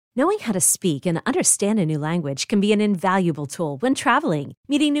Knowing how to speak and understand a new language can be an invaluable tool when traveling,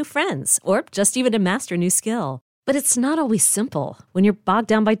 meeting new friends, or just even to master a new skill. But it's not always simple when you're bogged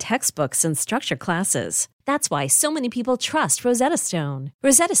down by textbooks and structured classes. That's why so many people trust Rosetta Stone.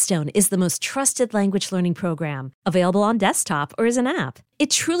 Rosetta Stone is the most trusted language learning program, available on desktop or as an app. It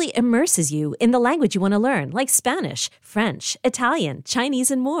truly immerses you in the language you want to learn, like Spanish, French, Italian,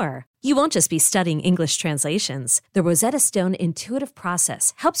 Chinese, and more. You won't just be studying English translations. The Rosetta Stone intuitive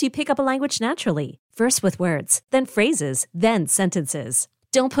process helps you pick up a language naturally, first with words, then phrases, then sentences.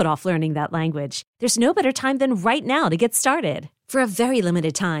 Don't put off learning that language. There's no better time than right now to get started. For a very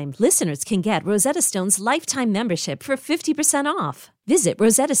limited time, listeners can get Rosetta Stone's lifetime membership for 50% off. Visit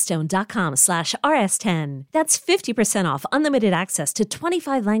rosettastone.com/rs10. That's 50% off unlimited access to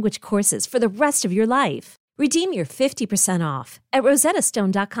 25 language courses for the rest of your life. Redeem your 50% off at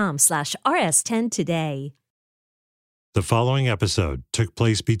rosettastone.com/rs10 today. The following episode took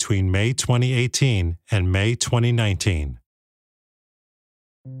place between May 2018 and May 2019.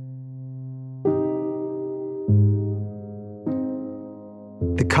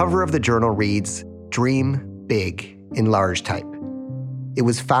 The cover of the journal reads, "Dream Big," in large type. It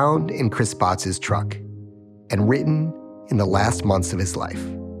was found in Chris Spots' truck and written in the last months of his life.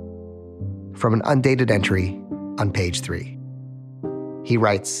 From an undated entry on page 3. He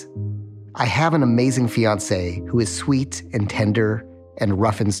writes, "I have an amazing fiancé who is sweet and tender and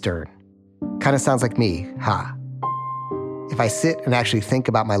rough and stern. Kind of sounds like me, huh? If I sit and actually think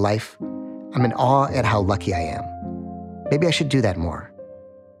about my life, I'm in awe at how lucky I am. Maybe I should do that more.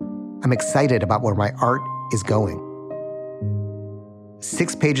 I'm excited about where my art is going."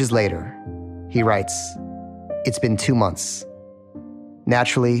 6 pages later, he writes, "It's been 2 months.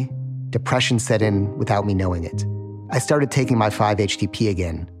 Naturally, depression set in without me knowing it. I started taking my 5-HTP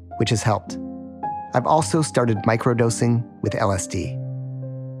again, which has helped. I've also started microdosing with LSD.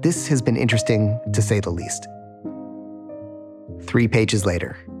 This has been interesting, to say the least." 3 pages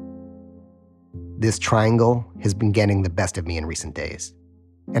later, "This triangle has been getting the best of me in recent days.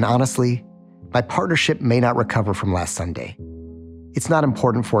 And honestly, my partnership may not recover from last Sunday. It's not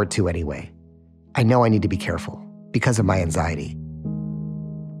important for it to anyway. I know I need to be careful because of my anxiety.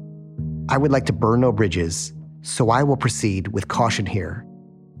 I would like to burn no bridges, so I will proceed with caution here,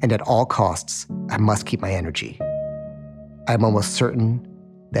 and at all costs, I must keep my energy. I'm almost certain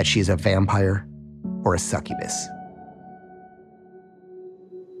that she is a vampire or a succubus."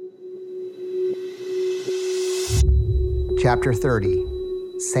 Chapter 30,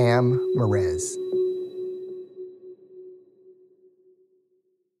 Sam Merez.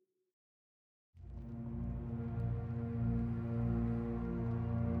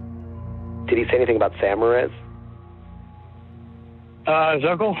 Did he say anything about Sam Merez? His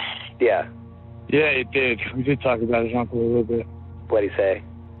uncle? Yeah. Yeah, he did. We did talk about his uncle a little bit. What'd he say?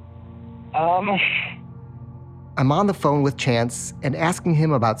 I'm on the phone with Chance and asking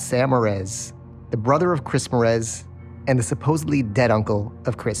him about Sam Merez, the brother of Chris Merez, and the supposedly dead uncle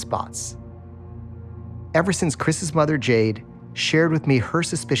of Chris Spots. Ever since Chris's mother, Jade, shared with me her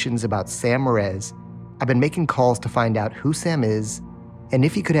suspicions about Sam Merez, I've been making calls to find out who Sam is and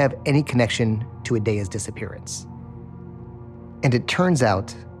if he could have any connection to Adea's disappearance. And it turns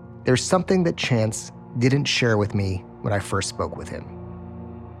out there's something that Chance didn't share with me when I first spoke with him.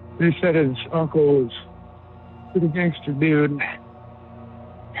 They said his uncle was a pretty gangster dude.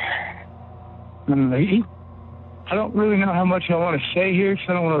 I don't really know how much I want to say here, because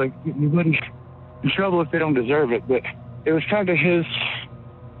I don't want to get anybody in trouble if they don't deserve it, but it was kind of his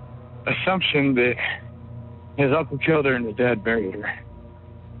assumption that his uncle killed her and his dad buried her.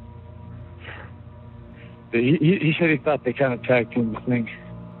 But he said he thought they kind of tagged team the thing.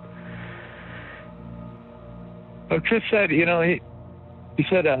 But Chris said, he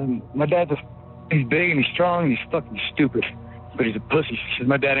said, my dad's he's big and he's strong and he's fucking stupid, but he's a pussy. He said,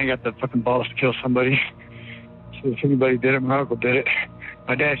 my dad ain't got the fucking balls to kill somebody. So if anybody did it, my uncle did it.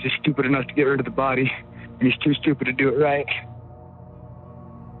 My dad's just stupid enough to get rid of the body, and he's too stupid to do it right.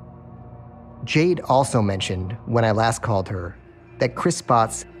 Jade also mentioned, when I last called her, that Chris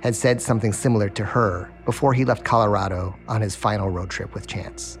Spots had said something similar to her before he left Colorado on his final road trip with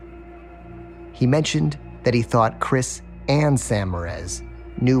Chance. He mentioned that he thought Chris and Sam Merez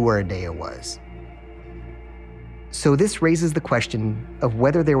knew where Adea was. So this raises the question of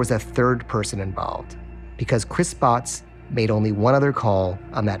whether there was a third person involved, because Chris Spots made only one other call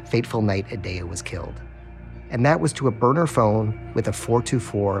on that fateful night Adea was killed. And that was to a burner phone with a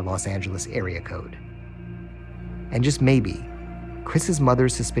 424 Los Angeles area code. And just maybe, Chris's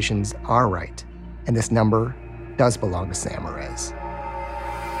mother's suspicions are right, and this number does belong to Sam Merez.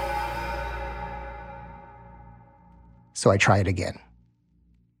 So I tried again.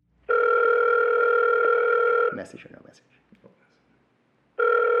 message or no message.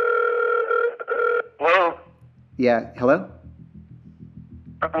 Hello? Yeah, hello?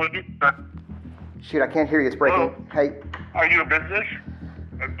 Shoot, I can't hear you. It's breaking. Hello? Hey, Are you a business?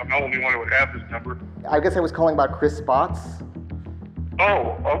 I'm the only one who would have this number. I guess I was calling about Chris Spots.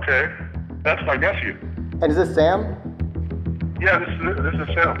 Oh, okay. That's my nephew. And is this Sam? Yeah, this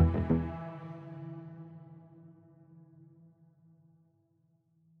is Sam.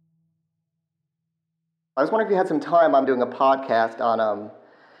 I was wondering if you had some time. I'm doing a podcast on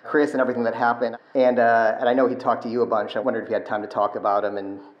Chris and everything that happened, and I know he talked to you a bunch. I wondered if you had time to talk about him.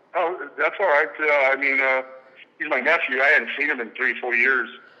 And Oh, that's all right. He's my nephew. I hadn't seen him in 3-4 years.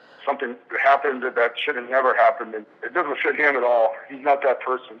 Something happened that should have never happened. And it doesn't fit him at all. He's not that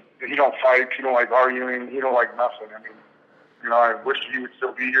person. He don't fight. He don't like arguing. He don't like nothing. I mean, I wish he would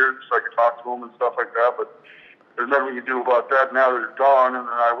still be here so I could talk to him and stuff like that, but there's nothing we can do about that now that he's gone. And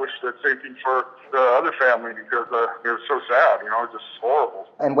I wish that same thing for the other family because it was so sad, it's just horrible.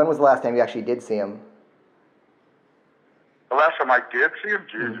 And when was the last time you actually did see him? The last time I did see him,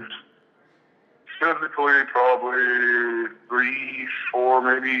 Jesus, physically probably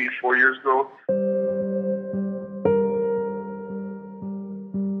maybe 4 years ago.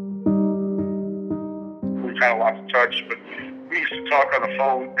 We kind of lost touch, but we used to talk on the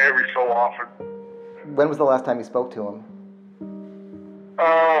phone every so often. When was the last time you spoke to him?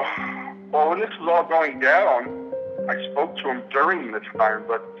 Well, when this was all going down, I spoke to him during the time,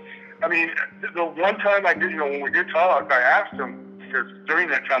 but I mean, the one time I did, when we did talk, I asked him, because during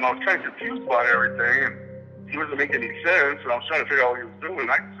that time I was kind of confused about everything, and he wasn't making any sense, and I was trying to figure out what he was doing.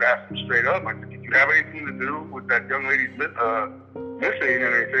 I just asked him straight up, I said, did you have anything to do with that young lady's missing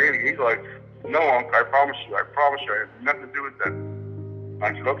and anything? And he's like, no, Uncle, I promise you, I had nothing to do with that.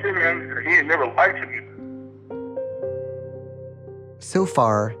 I said, okay, man, he ain't never lied to me. So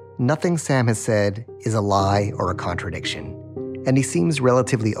far, nothing Sam has said is a lie or a contradiction, and he seems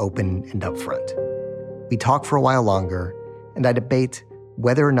relatively open and upfront. We talk for a while longer, and I debate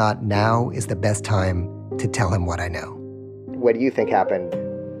whether or not now is the best time to tell him what I know. What do you think happened?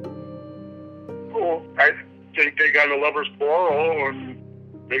 Well, I think they got in a lover's quarrel, and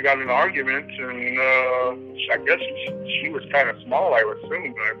they got in an argument, and I guess she was kind of small, I would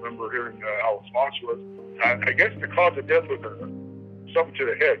assume. I remember hearing how small she was. I guess the cause of death was something to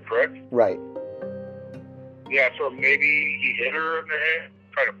the head, correct? Right. Yeah, so maybe he hit her in the head,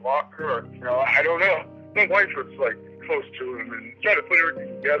 tried to block her, or, I don't know. My wife was, close to him and tried to put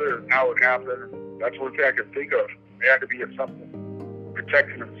everything together and how it happened. And that's one thing I could think of. It had to be something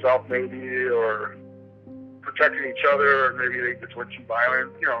protecting himself, maybe, or protecting each other, or maybe they just went too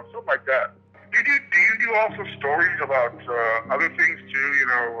violent, something like that. Do you do also stories about other things, too,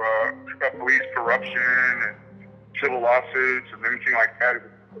 about police corruption and civil lawsuits and anything like that?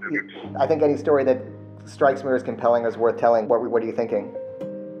 I think any story that strikes me as compelling is worth telling. What are you thinking?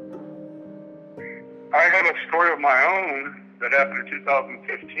 I have a story of my own that happened in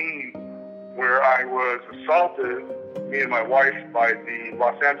 2015 where I was assaulted, me and my wife, by the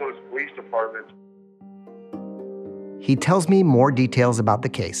Los Angeles Police Department. He tells me more details about the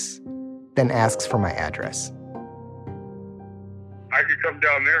case, then asks for my address. I could come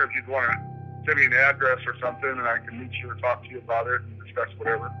down there if you'd want to send me an address or something, and I can meet you and talk to you about it and discuss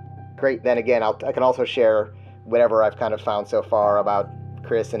whatever. Great. Then again, I can also share whatever I've kind of found so far about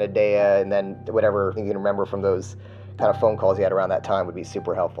Chris and Adea, and then whatever you can remember from those kind of phone calls you had around that time would be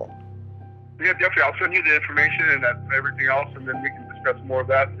super helpful. Yeah, definitely. I'll send you the information and everything else, and then we can discuss more of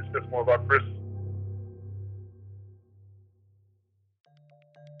that and discuss more about Chris.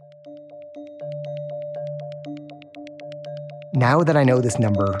 Now that I know this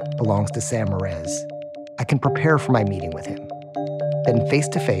number belongs to Sam Merez, I can prepare for my meeting with him. Then face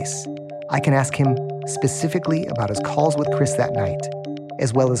to face, I can ask him specifically about his calls with Chris that night,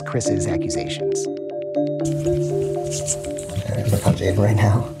 as well as Chris's accusations. I'm gonna call Jaden right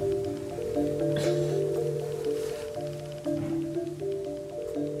now.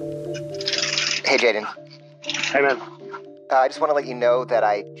 Hey, Jaden. Hey, man. I just want to let you know that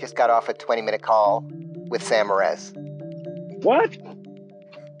I just got off a 20-minute call with Sam Merez. What?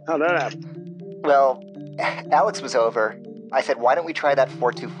 How'd that happen? Well, Alex was over. I said, why don't we try that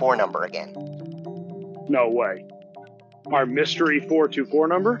 424 number again? No way. Our mystery 424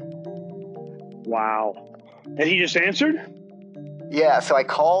 number? Wow. And he just answered? Yeah, so I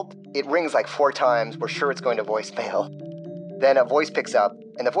called. It rings like 4 times. We're sure it's going to voicemail. Then a voice picks up,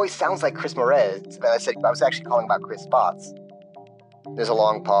 and the voice sounds like Chris Merez. And I said, I was actually calling about Chris Spots. There's a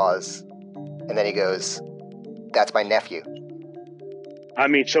long pause, and then he goes, that's my nephew. I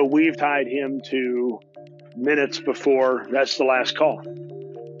mean, so we've tied him to minutes before that's the last call.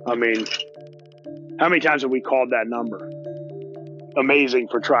 I mean, How many times have we called that number? Amazing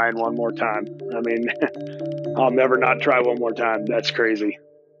for trying one more time. I mean, I'll never not try one more time. That's crazy.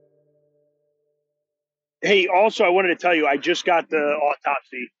 Hey, also, I wanted to tell you, I just got the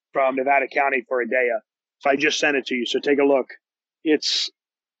autopsy from Nevada County for Adea. So I just sent it to you. So take a look. It's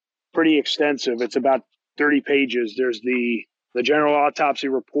pretty extensive. It's about 30 pages. There's the general autopsy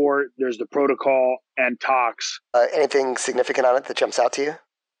report. There's the protocol and tox. Anything significant on it that jumps out to you?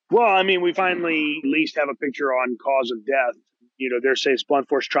 Well, I mean, we finally at least have a picture on cause of death. They're saying it's blunt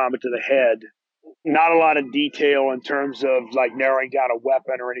force trauma to the head. Not a lot of detail in terms of like narrowing down a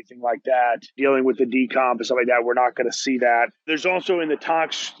weapon or anything like that. Dealing with the decomp and stuff like that, we're not going to see that. There's also in the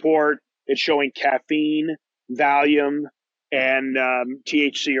tox report, it's showing caffeine, Valium, and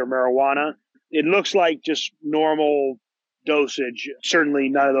THC or marijuana. It looks like just normal dosage. Certainly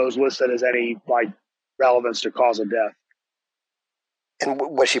none of those listed as any like relevance to cause of death. And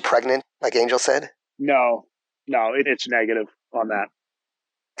was she pregnant, like Angel said? No, it's negative on that.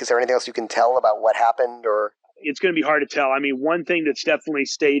 Is there anything else you can tell about what happened, or? It's going to be hard to tell. I mean, one thing that's definitely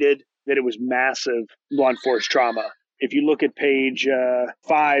stated that it was massive blunt force trauma. If you look at page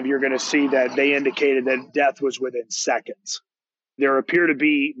 5, you're going to see that they indicated that death was within seconds. There appear to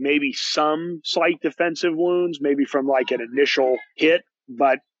be maybe some slight defensive wounds, maybe from like an initial hit,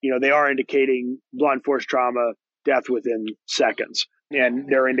 but they are indicating blunt force trauma, death within seconds. And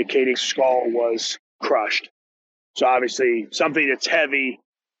they're indicating skull was crushed. So obviously something that's heavy,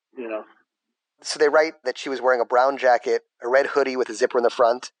 So they write that she was wearing a brown jacket, a red hoodie with a zipper in the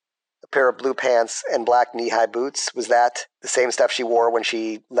front, a pair of blue pants, and black knee-high boots. Was that the same stuff she wore when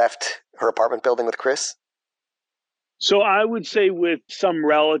she left her apartment building with Chris? So I would say with some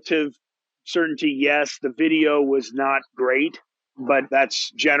relative certainty, yes. The video was not great, but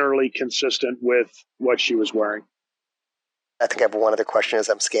that's generally consistent with what she was wearing. I think I have one other question as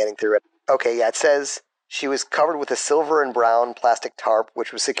I'm scanning through it. Okay, yeah, it says she was covered with a silver and brown plastic tarp,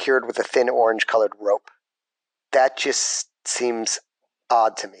 which was secured with a thin orange-colored rope. That just seems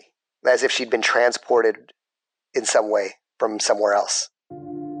odd to me, as if she'd been transported in some way from somewhere else.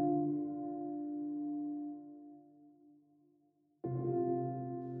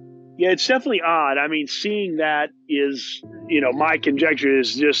 Yeah, it's definitely odd. I mean, seeing that is, my conjecture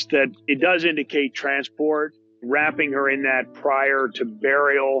is just that it does indicate transport. Wrapping her in that prior to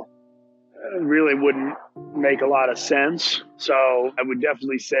burial really wouldn't make a lot of sense. So I would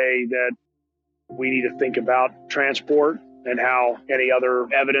definitely say that we need to think about transport and how any other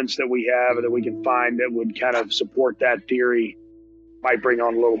evidence that we have or that we can find that would kind of support that theory might bring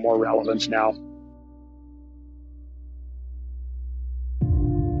on a little more relevance now.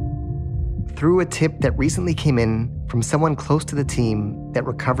 Through a tip that recently came in from someone close to the team that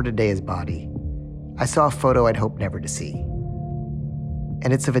recovered Adea's body, I saw a photo I'd hoped never to see.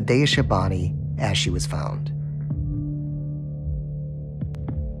 And it's of Adea Shabani as she was found.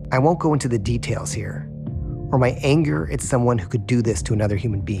 I won't go into the details here, or my anger at someone who could do this to another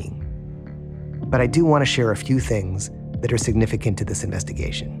human being. But I do want to share a few things that are significant to this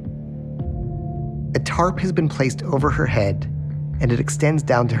investigation. A tarp has been placed over her head, and it extends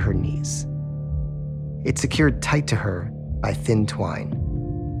down to her knees. It's secured tight to her by thin twine.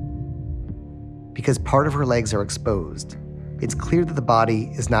 Because part of her legs are exposed, it's clear that the body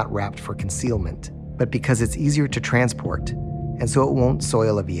is not wrapped for concealment, but because it's easier to transport, and so it won't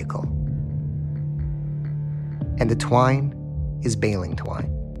soil a vehicle. And the twine is baling twine,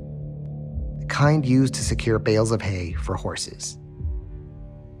 the kind used to secure bales of hay for horses.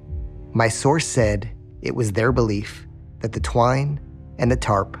 My source said it was their belief that the twine and the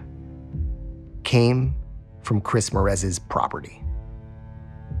tarp came from Chris Merez's property.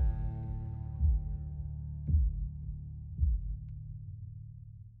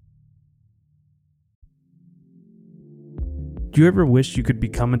 Do you ever wish you could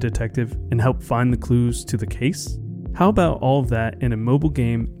become a detective and help find the clues to the case? How about all of that in a mobile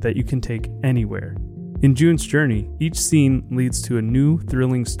game that you can take anywhere? In June's Journey, each scene leads to a new,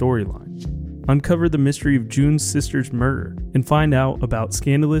 thrilling storyline. Uncover the mystery of June's sister's murder and find out about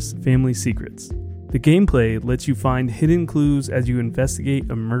scandalous family secrets. The gameplay lets you find hidden clues as you investigate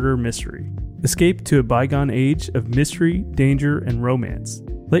a murder mystery. Escape to a bygone age of mystery, danger, and romance.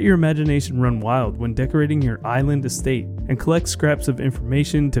 Let your imagination run wild when decorating your island estate and collect scraps of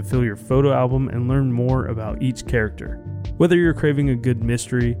information to fill your photo album and learn more about each character. Whether you're craving a good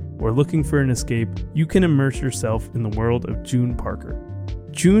mystery or looking for an escape, you can immerse yourself in the world of June Parker.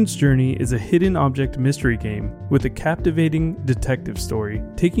 June's Journey is a hidden object mystery game with a captivating detective story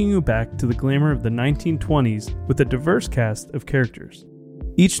taking you back to the glamour of the 1920s with a diverse cast of characters.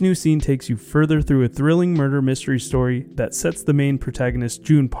 Each new scene takes you further through a thrilling murder mystery story that sets the main protagonist,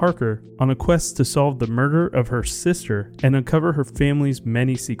 June Parker, on a quest to solve the murder of her sister and uncover her family's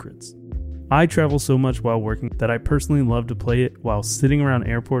many secrets. I travel so much while working that I personally love to play it while sitting around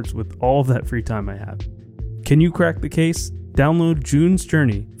airports with all that free time I have. Can you crack the case? Download June's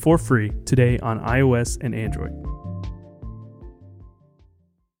Journey for free today on iOS and Android.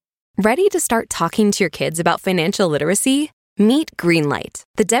 Ready to start talking to your kids about financial literacy? Meet Greenlight,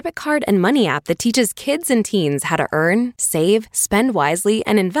 the debit card and money app that teaches kids and teens how to earn, save, spend wisely,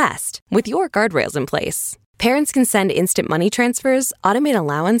 and invest with your guardrails in place. Parents can send instant money transfers, automate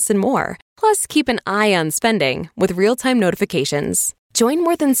allowance, and more. Plus, keep an eye on spending with real-time notifications. Join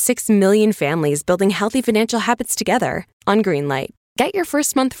more than 6 million families building healthy financial habits together on Greenlight. Get your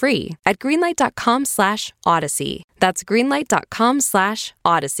first month free at greenlight.com/Odyssey. That's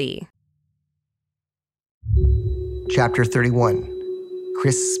greenlight.com/Odyssey. Chapter 31.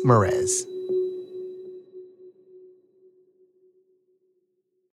 Chris Merez.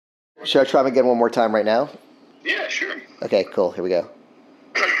 Should I try him again one more time right now? Yeah, sure. Okay, cool. Here we go.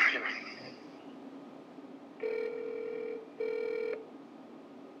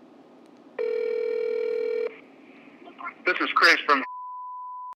 This is Chris from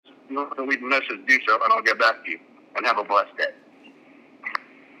leave a message, do so, and I'll get back to you. And have a blessed day.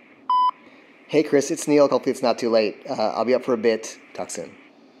 Hey, Chris, it's Neil. Hopefully it's not too late. I'll be up for a bit. Talk soon.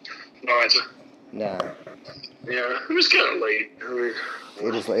 No answer. No. Yeah, it was kind of late.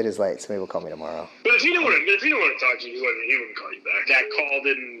 It is late, so maybe he'll call me tomorrow. But if he didn't want to talk to you, he wouldn't call you back. That call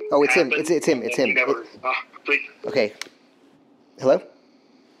didn't. Oh, it's happen. him. It's him. Never, please. Okay. Hello?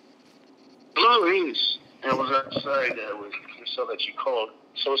 Hello, Ines. I was outside. I saw that you called.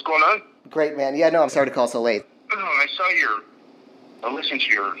 So what's going on? Great, man. Yeah, no, I'm sorry to call so late. I listened to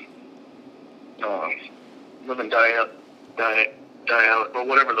your live and die out, or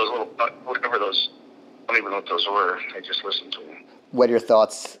whatever those, I don't even know what those were. I just listened to them. What are your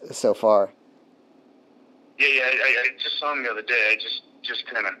thoughts so far? Yeah, I just saw him the other day. I just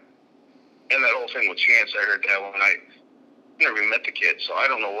kind of, and that whole thing with Chance, I heard that one. I never even met the kid, so I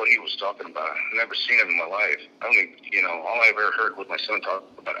don't know what he was talking about. I've never seen him in my life. All I've ever heard was my son talk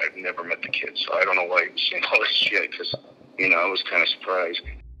about it. I've never met the kid, so I don't know why he was saying all this shit, because, I was kind of surprised.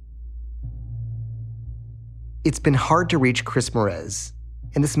 It's been hard to reach Chris Merez,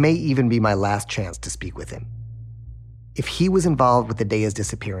 and this may even be my last chance to speak with him. If he was involved with Adea's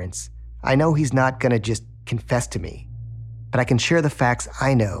disappearance, I know he's not going to just confess to me, but I can share the facts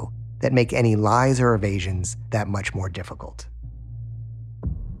I know that make any lies or evasions that much more difficult.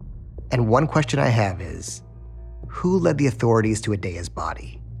 And one question I have is, who led the authorities to Adea's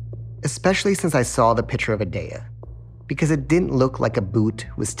body? Especially since I saw the picture of Adea, because it didn't look like a boot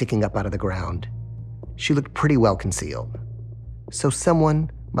was sticking up out of the ground. She looked pretty well concealed. So someone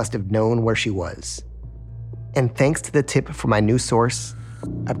must have known where she was. And thanks to the tip from my new source,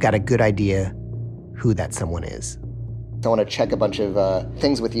 I've got a good idea who that someone is. I want to check a bunch of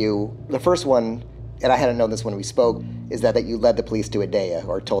things with you. The first one, and I hadn't known this when we spoke, is that you led the police to Adea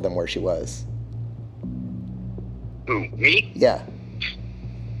or told them where she was. Who, me? Yeah.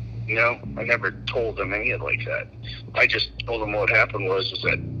 No, I never told them any of it like that. I just told them what happened was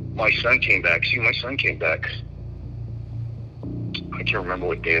that my son came back. See, my son came back. I can't remember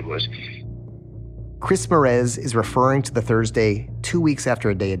what day it was. Chris Merez is referring to the Thursday 2 weeks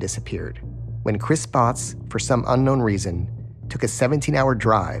after Adea disappeared, when Chris Spotts, for some unknown reason, took a 17-hour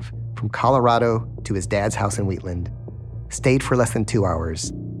drive from Colorado to his dad's house in Wheatland, stayed for less than 2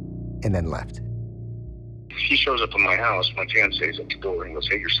 hours, and then left. He shows up at my house. My fiance's at the door and goes,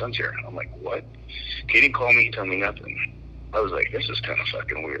 "Hey, your son's here." I'm like, "What?" He didn't call me, tell me nothing. I was like, this is kind of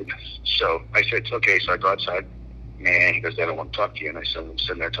fucking weird. So I said, "It's okay." So I go outside. And he goes, "I don't want to talk to you." And I said, I'm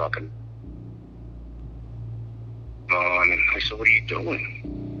sitting there talking. And I said, "What are you doing?"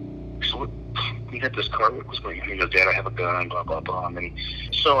 I said, "What? You got this car? What was going on?" He goes, "Dad, I have a gun, blah, blah, blah."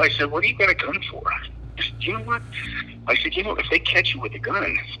 So I said, "What do you got a gun for?" I said, "You know what?" I said, "If they catch you with a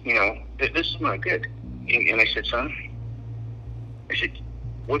gun, this is not good." And I said, "Son," I said,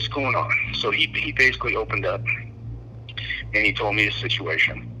 "what's going on?" So he basically opened up and he told me the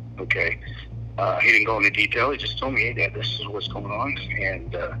situation. Okay. He didn't go into detail. He just told me, "Hey, Dad, this is what's going on."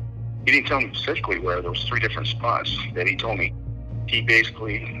 And he didn't tell me specifically where. There was 3 different spots that he told me. He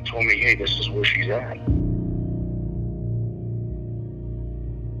basically told me, "Hey, this is where she's at."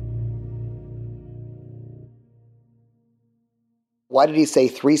 Why did he say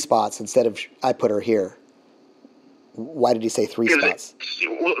 3 spots instead of "I put her here"? Why did he say 3 spots? This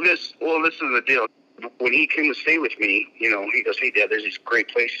is the deal. When he came to stay with me, he goes, "Hey, Dad, there's these great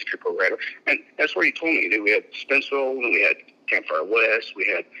places you could go right." And that's where he told me that we had Spencerville, and we had Campfire West, we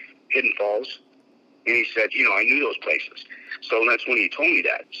had Hidden Falls. And he said, I knew those places. So that's when he told me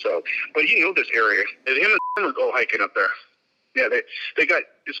that. So, but you know this area. And him and him go hiking up there. Yeah,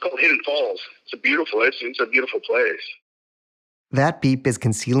 it's called Hidden Falls. It's a beautiful place. That beep is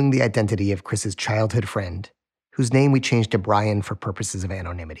concealing the identity of Chris's childhood friend, whose name we changed to Brian for purposes of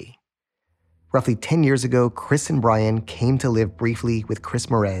anonymity. Roughly 10 years ago, Chris and Brian came to live briefly with Chris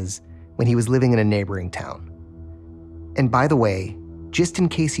Merez when he was living in a neighboring town. And by the way, just in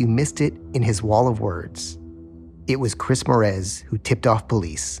case you missed it in his wall of words, it was Chris Merez who tipped off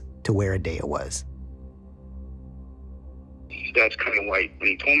police to where Adaya was. That's kind of why when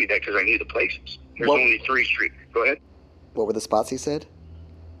he told me that, because I knew the places. There's only 3 streets. Go ahead. What were the spots he said?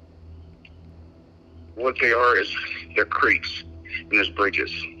 What they are is they're creeks and there's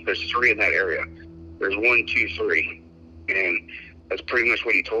bridges. There's 3 in that area. There's 1, 2, 3. And that's pretty much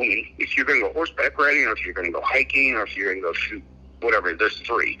what he told me. If you're going to go horseback riding, or if you're going to go hiking, or if you're going to go shoot, whatever, there's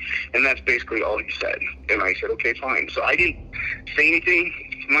 3. And that's basically all he said. And I said, okay, fine. So I didn't say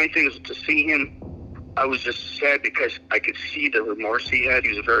anything. My thing was to see him. I was just sad because I could see the remorse he had.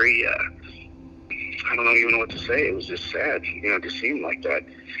 He was very, I don't even know what to say. It was just sad, to see him like that.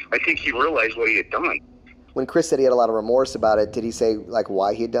 I think he realized what he had done. When Chris said he had a lot of remorse about it, did he say,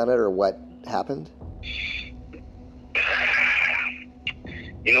 why he had done it or what happened?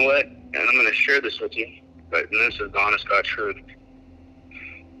 You know what? And I'm going to share this with you, but this is the honest God truth.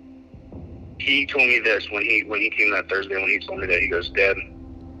 He told me this when he came that Thursday, when he told me that. He goes, Dad,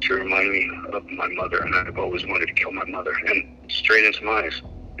 you remind me of my mother, and I've always wanted to kill my mother. And straight into my eyes.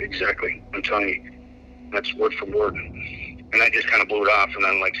 Exactly. I'm telling you, that's word for word. And I just kind of blew it off, and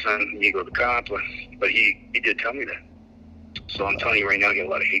I'm like, son, you go to the cops. But he did tell me that. So I'm telling you right now, he got a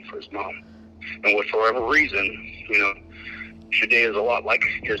lot of hate for his mom. And for whatever reason, Shadea is a lot like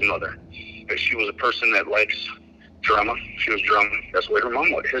his mother. She was a person that likes drama. She was drama. That's the way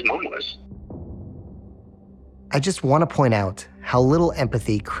his mom was. I just want to point out how little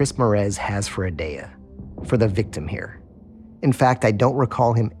empathy Chris Merez has for Adaya, for the victim here. In fact, I don't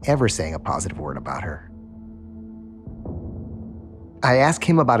recall him ever saying a positive word about her. I asked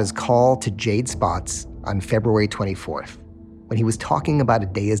him about his call to Jade Spots on February 24th, when he was talking about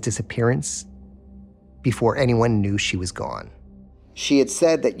Adaya's disappearance before anyone knew she was gone. She had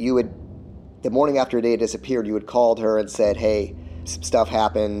said that the morning after Adaya disappeared, you had called her and said, hey, some stuff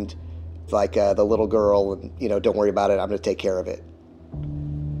happened, like the little girl, and, don't worry about it, I'm going to take care of it.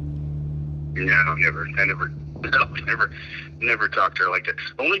 No, never talked to her like that.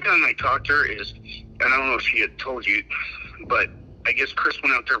 The only time I talked to her is, and I don't know if she had told you, but I guess Chris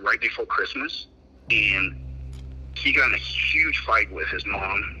went out there right before Christmas, and he got in a huge fight with his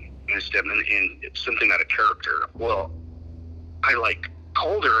mom and his stepmom, and it's something out of character. Well, I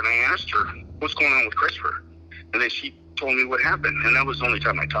called her and I asked her, what's going on with Christopher? And then she told me what happened, and that was the only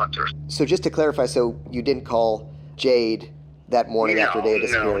time I talked to her. So just to clarify, so you didn't call Jade that morning after Adaya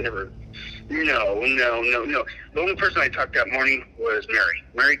disappeared? No. The only person I talked that morning was Mary.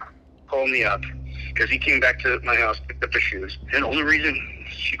 Mary called me up because he came back to my house, picked up the shoes. And the only reason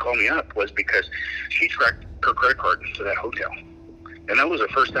she called me up was because she tracked her credit card to that hotel. And that was the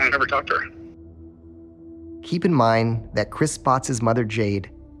first time I ever talked to her. Keep in mind that Chris Spots' mother, Jade,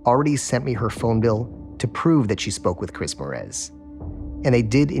 already sent me her phone bill to prove that she spoke with Chris Merez. And they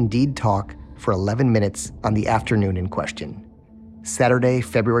did indeed talk for 11 minutes on the afternoon in question, Saturday,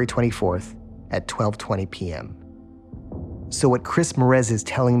 February 24th at 12:20 p.m. So what Chris Merez is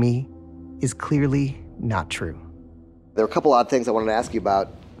telling me is clearly not true. There are a couple odd things I wanted to ask you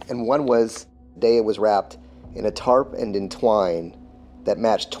about, and one was Adaya was wrapped in a tarp and in twine that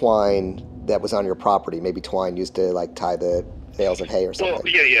matched twine that was on your property. Maybe twine used to tie the bales of hay or something. Well,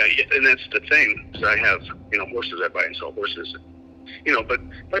 yeah, and that's the thing. Is I have, horses. I buy and sell horses. But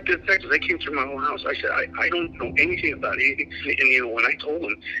the fact is, they came through my whole house. I said, I don't know anything about anything. And, when I told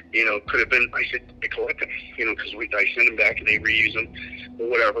them, could have been, I said, I collect them, because I send them back and they reuse them or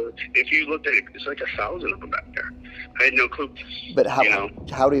whatever. If you looked at it, it's like 1,000 of them back there. I had no clue. But how do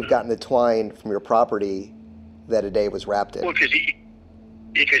you have gotten the twine from your property that Adaya was wrapped in? Well, because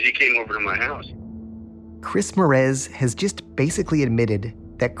he came over to my house. Chris Merez has just basically admitted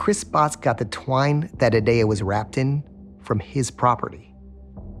that Chris Spots got the twine that Adaya was wrapped in from his property.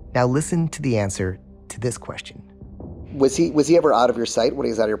 Now listen to the answer to this question. Was he ever out of your sight when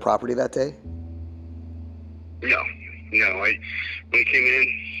he was out of your property that day? No. When he came in,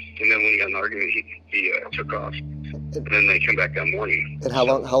 and then when he got in an argument, he took off. And then they come back that morning. And how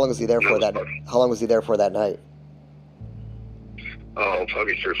long was he there for that? How long was he there for that night? Oh,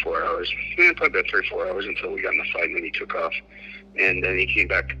 probably 3 or 4 hours. Yeah, probably about 3 or 4 hours until we got in a fight, and then he took off. And then he came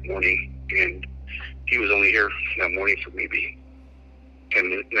back that morning, and he was only here that morning for maybe 10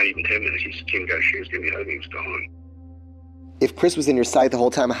 minutes, not even 10 minutes. He just came, got his shoes, gave me a hug, and he was gone. If Chris was in your sight the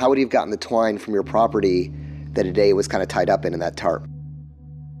whole time, how would he have gotten the twine from your property that Adaya was kind of tied up in that tarp?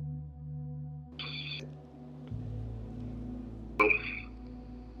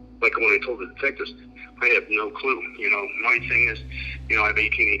 Like when I told the detectives, I have no clue. My thing is, I have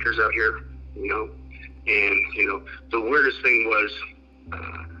 18 acres out here, and, the weirdest thing was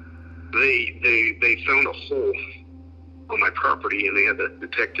they found a hole on my property, and they had the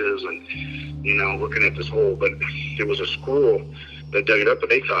detectives and, looking at this hole, but it was a squirrel that dug it up, but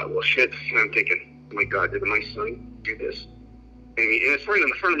they thought, well, shit. And I'm thinking, oh my God, did my son do this? And it's right in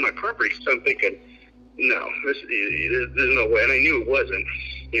the front of my property, so I'm thinking, no, there's no way. And I knew it wasn't,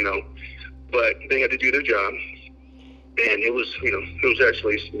 but they had to do their job. And it was, it was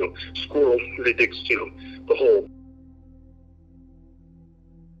actually, squirrel, they dig, the hole.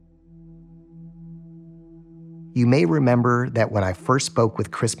 You may remember that when I first spoke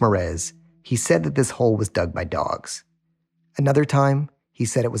with Chris Merez, he said that this hole was dug by dogs. Another time, he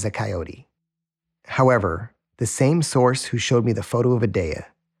said it was a coyote. However, the same source who showed me the photo of Adaya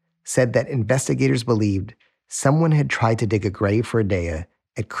said that investigators believed someone had tried to dig a grave for Adaya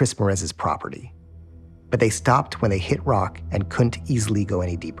at Chris Merez's property. But they stopped when they hit rock and couldn't easily go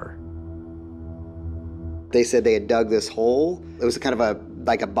any deeper. They said they had dug this hole. It was kind of a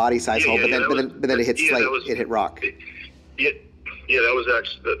body-sized hole, but then it hit slate. It hit rock. That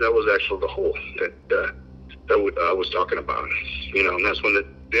was actually the hole that I was talking about. And that's when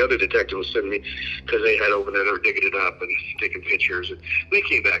the other detective was sending me, because they had over there, they were digging it up and taking pictures. And they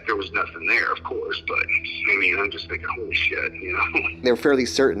came back, there was nothing there, of course. But I'm just thinking, holy shit, They were fairly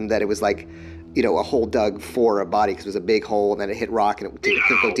certain that it was like, a hole dug for a body, because it was a big hole, and then it hit rock, and it didn't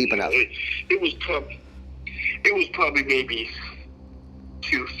go deep enough. It was probably maybe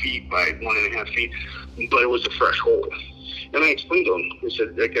 2 feet by 1.5 feet, but it was a fresh hole. And I explained to him, I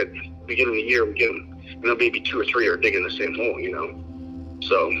said, like at the beginning of the year, we get them, maybe 2 or 3 are digging the same hole,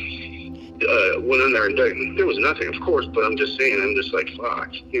 So, went in there and dug. There was nothing, of course, but I'm just saying, I'm just like, fuck.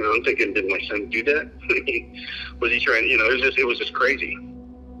 I'm thinking, did my son do that? Was he trying, it was just crazy.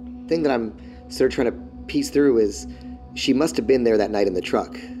 The thing that I'm sort of trying to piece through is she must have been there that night in the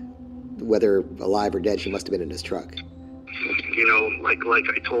truck. Whether alive or dead, she must have been in his truck. Like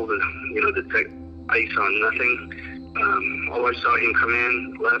I told her, that I saw nothing. All I saw him come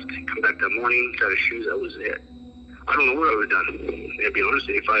in, left, come back that morning, got his shoes, that was it. I don't know what I would have done. To be honest,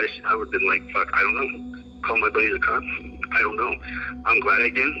 if I would have been like, fuck, I don't know. Call my buddy the cop. I don't know. I'm glad I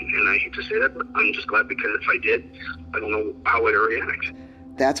didn't, and I hate to say that, but I'm just glad, because if I did, I don't know how I'd react.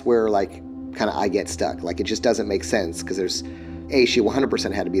 That's where, kind of I get stuck. It just doesn't make sense, because there's, A, she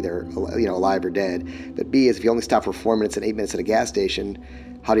 100% had to be there, alive or dead. But B, is if you only stop for 4 minutes and 8 minutes at a gas station,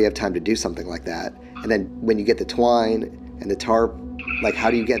 how do you have time to do something like that? And then when you get the twine and the tarp, how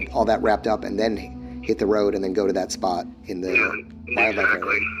do you get all that wrapped up and then hit the road and then go to that spot in the wildlife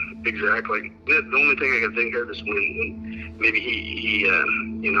area? Exactly. The only thing I can think of is when maybe he I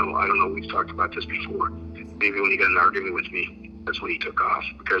don't know, we've talked about this before. Maybe when he got in an argument with me, that's when he took off,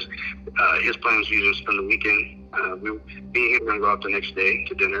 because his plan was usually to spend the weekend. Me and him were going to go out the next day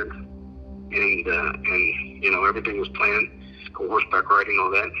to dinner, and everything was planned, go horseback riding, all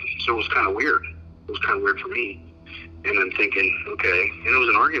that. So it was kind of weird. It was kind of weird for me. And I'm thinking, okay, and it was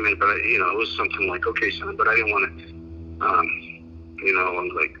an argument, but it was something like, okay, son, but I didn't want to, I'm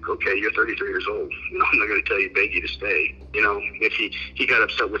like, okay, you're 33 years old. I'm not going to tell you, beg you to stay. If he got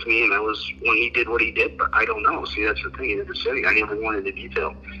upset with me, and that was when he did what he did, but I don't know. See, that's the thing. He never said it. I never wanted the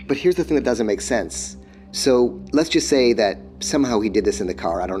detail. But here's the thing that doesn't make sense. So let's just say that somehow he did this in the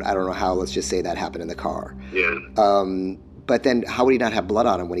car. I don't know how. Let's just say that happened in the car. Yeah. But then how would he not have blood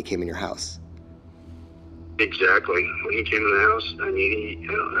on him when he came in your house? Exactly. When he came in the house,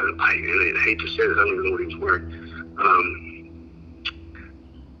 I hate to say this, I don't even know what he was wearing.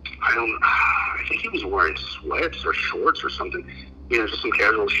 I think he was wearing sweats or shorts or something. Just some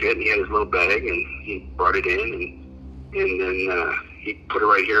casual shit, and he had his little bag, and he brought it in, and then he put it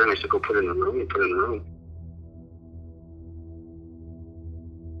right here, and I said, go put it in the room. He put it in the room.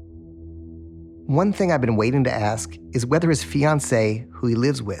 One thing I've been waiting to ask is whether his fiancée, who he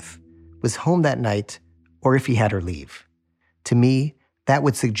lives with, was home that night, or if he had her leave. To me, that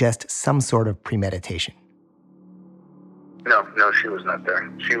would suggest some sort of premeditation. No, she was not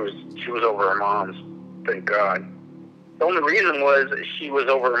there. She was over her mom's, thank God. The only reason was she was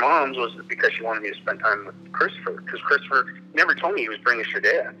over her mom's was because she wanted me to spend time with Christopher, because Christopher never told me he was bringing your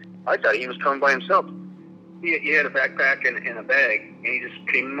dad. I thought he was coming by himself. He had a backpack and a bag, and he just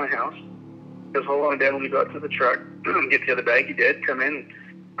came in my house. He goes, hold on, Dad, let me go out to the truck, get the other bag. He did, come in.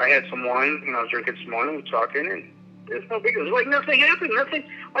 I had some wine, I was drinking some wine, we were talking, and It's no big deal. It's like nothing happened. Nothing.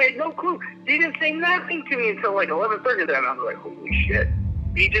 I had no clue. He didn't say nothing to me until like 11:30. Then I was like, holy shit.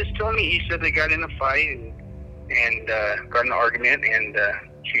 He just told me. He said they got in a fight and got in an argument, and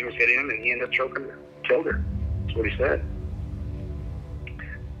she was hitting him, and he ended up choking her, killed her. That's what he said.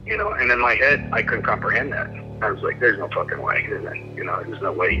 You know, and in my head, I couldn't comprehend that. I was like, there's no fucking way. You know, there's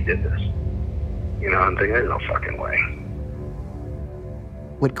no way he did this. You know, I'm thinking, there's no fucking way.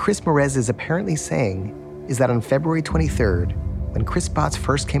 What Chris Morez is apparently saying is that on February 23rd, when Chris Spotts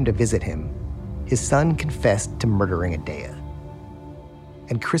first came to visit him, his son confessed to murdering Adea.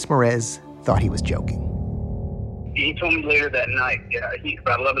 And Chris Morez thought he was joking. He told me later that night,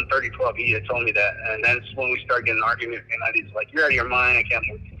 about 11:30, 12, he had told me that. And that's when we started getting an argument, and he's like, you're out of your mind, I can't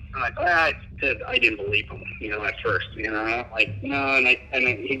believe you. I'm like, I didn't believe him, you know, at first, you know, like, no, and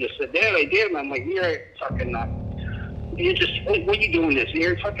he just said, Dad, I did. And I'm like, you're fucking not, you're just, what are you doing this?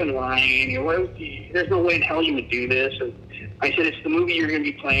 You're fucking lying. There's no way in hell you would do this. And I said, it's the movie you're going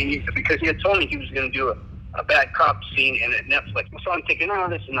to be playing, because he had told me he was going to do a bad cop scene in at Netflix. So I'm thinking, oh,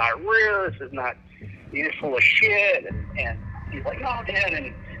 this is not real, this is not, you're full of shit. And he's like, no, Dad.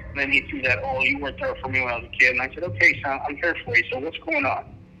 And then he threw that, oh, you weren't there for me when I was a kid. And I said, okay, son, I'm here for you. So what's going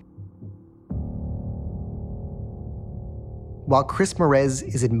on? While Chris Morez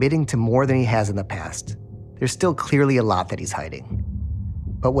is admitting to more than he has in the past, there's still clearly a lot that he's hiding.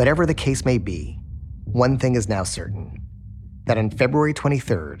 But whatever the case may be, one thing is now certain, that on February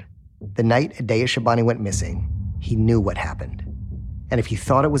 23rd, the night Adea Shabani went missing, he knew what happened. And if he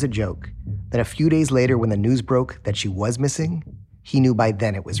thought it was a joke, then a few days later when the news broke that she was missing, he knew by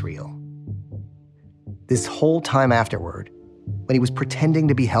then it was real. This whole time afterward, when he was pretending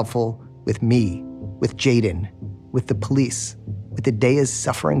to be helpful with me, with Jaden, with the police, with Adea's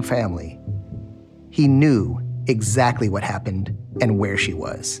suffering family, he knew exactly what happened and where she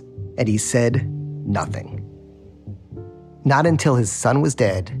was, and he said nothing. Not until his son was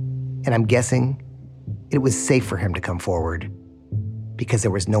dead, and I'm guessing it was safe for him to come forward because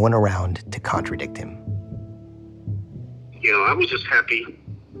there was no one around to contradict him. You know, I was just happy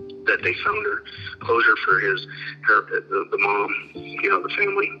that they found her closure for the mom, you know, the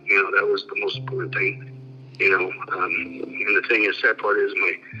family. You know, that was the most important thing. You know, and the thing is, sad part is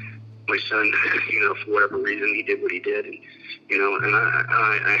my son, you know, for whatever reason, he did what he did, and you know,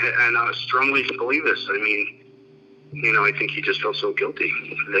 and I strongly believe this. I mean, you know, I think he just felt so guilty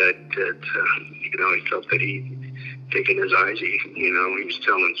that you know, he felt that he'd taken his eyes. You know, he was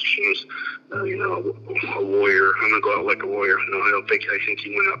telling James, you know, a warrior. I'm gonna go out like a warrior. No, I think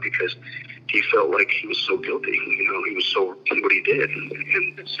he went out because he felt like he was so guilty. You know, he was so what he did,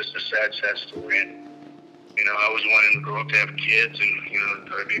 and it's just a sad story. And, you know, I always wanted him to grow up to have kids and, you know,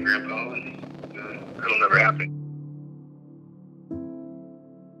 try to be a grandpa, and that'll never happen.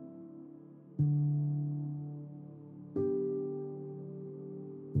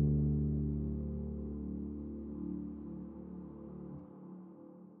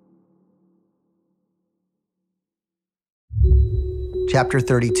 Chapter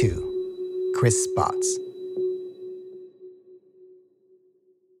 32, Chris Spotts.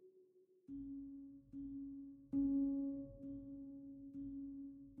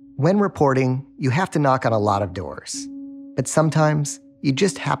 When reporting, you have to knock on a lot of doors, but sometimes you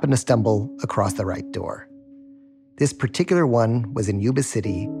just happen to stumble across the right door. This particular one was in Yuba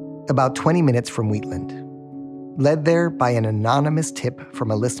City, about 20 minutes from Wheatland. Led there by an anonymous tip from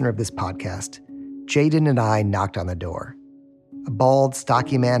a listener of this podcast, Jaden and I knocked on the door. A bald,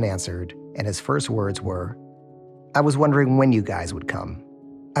 stocky man answered, and his first words were, "I was wondering when you guys would come.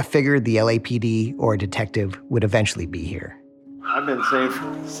 I figured the LAPD or a detective would eventually be here." I've been saying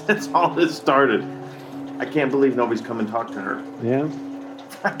since all this started, I can't believe nobody's come and talked to her. Yeah?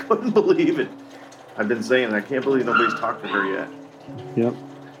 I couldn't believe it. I've been saying, I can't believe nobody's talked to her yet. Yep.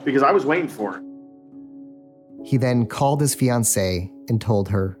 Because I was waiting for it. He then called his fiancée and told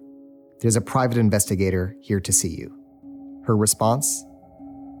her, "There's a private investigator here to see you." Her response?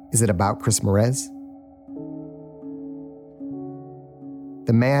 Is it about Chris Morez?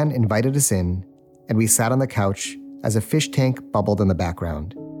 The man invited us in, and we sat on the couch as a fish tank bubbled in the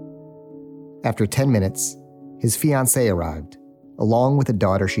background. After 10 minutes, his fiancée arrived, along with a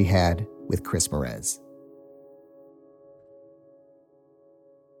daughter she had with Chris Morez.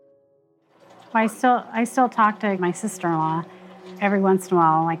 I still talk to my sister-in-law every once in a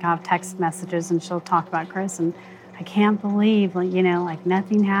while. Like, I'll have text messages and she'll talk about Chris, and I can't believe, like, you know, like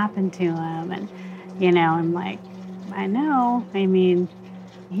nothing happened to him. And, you know, I'm like, I know. I mean,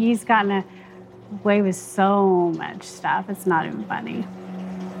 he's gotten away with so much stuff. It's not even funny.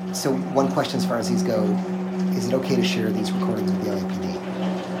 So one question as far as these go, is it okay to share these recordings with the LAPD?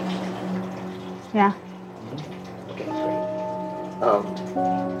 Yeah. Okay.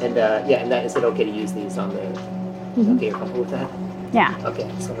 And is it okay to use these on the... Mm-hmm. Okay, you're comfortable with that? Yeah. Okay,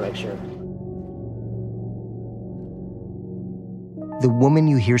 just want to make sure. The woman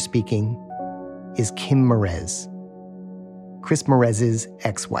you hear speaking is Kim Merez, Chris Merez's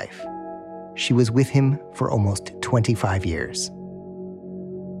ex-wife. She was with him for almost 25 years.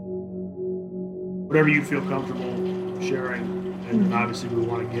 Whatever you feel comfortable sharing, and then obviously we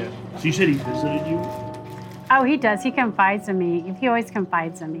want to get... So you said he visited you? Oh, he does. He confides in me. He always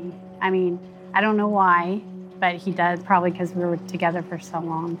confides in me. I mean, I don't know why, but he does, probably because we were together for so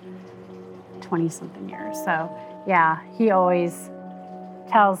long, 20-something years. So, yeah, he always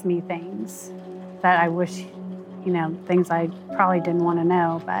tells me things that I wish, things I probably didn't want to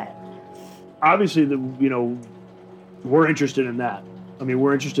know, but... Obviously, we're interested in that. I mean,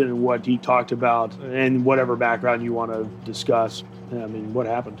 we're interested in what he talked about and whatever background you want to discuss. I mean, what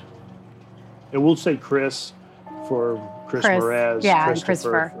happened? And we'll say Chris for Chris Merez. Yeah,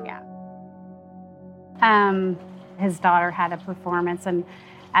 Christopher. Yeah. His daughter had a performance, and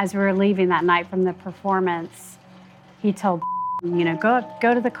as we were leaving that night from the performance, he told, go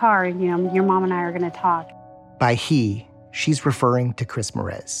to the car, your mom and I are going to talk. By he, she's referring to Chris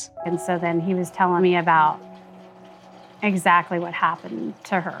Merez. And so then he was telling me about exactly what happened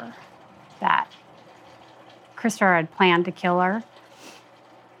to her, that Christopher had planned to kill her.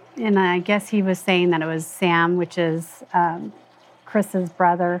 And I guess he was saying that it was Sam, which is Chris's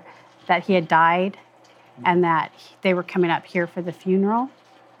brother, that he had died and that they were coming up here for the funeral.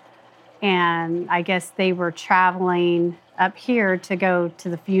 And I guess they were traveling up here to go to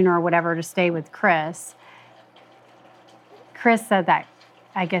the funeral or whatever to stay with Chris. Chris said that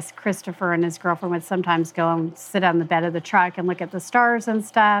I guess Christopher and his girlfriend would sometimes go and sit on the bed of the truck and look at the stars and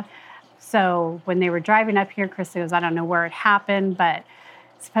stuff. So when they were driving up here, Chris goes, I don't know where it happened, but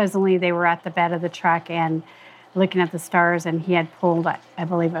supposedly they were at the bed of the truck and looking at the stars, and he had pulled, I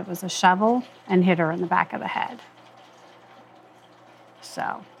believe it was a shovel, and hit her in the back of the head.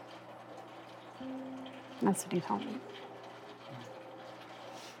 So that's what he told me.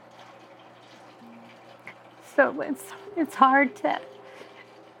 So it's hard to,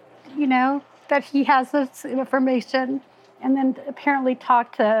 that he has this information and then apparently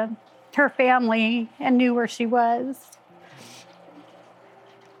talked to her family and knew where she was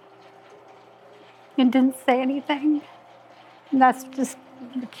and didn't say anything. And that's just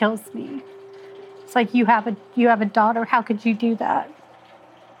what kills me. It's like, you have a daughter, how could you do that?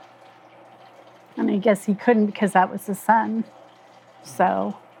 And I guess he couldn't because that was his son.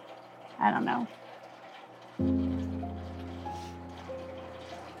 So, I don't know.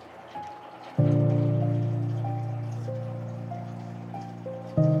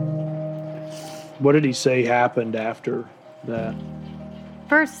 What did he say happened after that?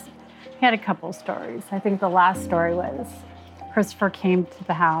 First, he had a couple stories. I think the last story was Christopher came to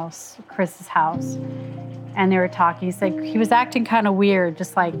the house, Chris's house, and they were talking. He said he was acting kind of weird,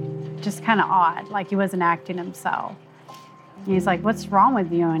 just kind of odd, like he wasn't acting himself. And he's like, what's wrong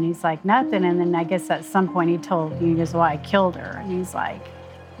with you? And he's like, nothing. And then I guess at some point he told you, well, I killed her. And he's like,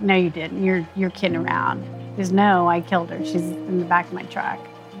 no, you didn't. You're kidding around. He goes, no, I killed her. She's in the back of my truck.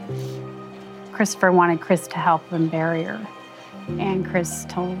 Christopher wanted Chris to help him bury her. And Chris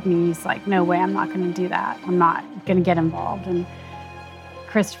told me, he's like, no way, I'm not going to do that. I'm not going to get involved. And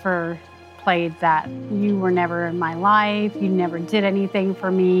Christopher played that you were never in my life. You never did anything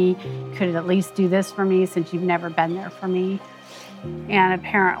for me. You could at least do this for me since you've never been there for me. And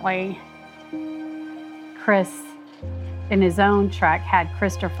apparently, Chris, in his own truck, had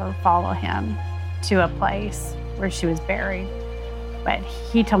Christopher follow him to a place where she was buried. But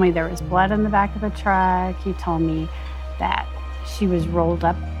he told me there was blood in the back of the truck. He told me that she was rolled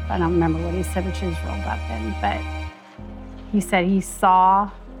up. I don't remember what he said, but she was rolled up in. But he said he saw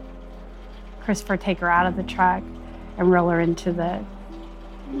Christopher take her out of the truck and roll her into the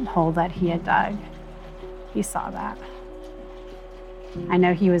hole that he had dug. He saw that. I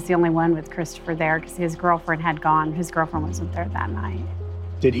know he was the only one with Christopher there because his girlfriend had gone. His girlfriend wasn't there that night.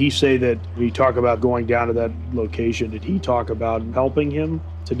 Did he say that, when you talk about going down to that location, did he talk about helping him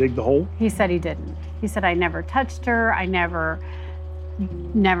to dig the hole? He said he didn't. He said, I never touched her. I never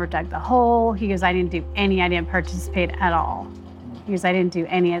dug the hole. He goes, I didn't participate at all. He goes, I didn't do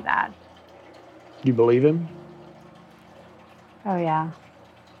any of that. Do you believe him? Oh, yeah.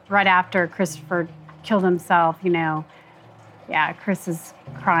 Right after Christopher killed himself, Chris is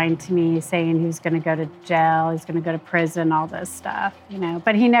crying to me, saying he was going to go to jail, he's going to go to prison, all this stuff,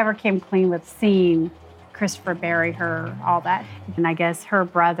 But he never came clean with seeing Christopher bury her, all that. And I guess her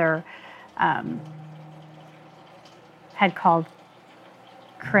brother had called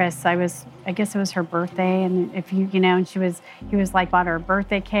Chris. I guess it was her birthday, and if he was like, bought her a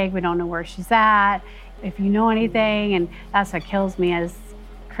birthday cake. We don't know where she's at. If you know anything, and that's what kills me is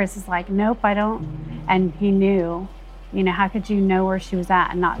Chris is like, nope, I don't. And he knew. How could you know where she was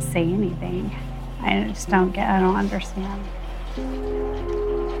at and not say anything? I don't understand.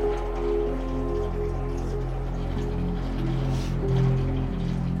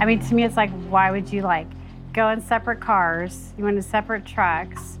 I mean, to me, it's like, why would you go in separate cars? You went in separate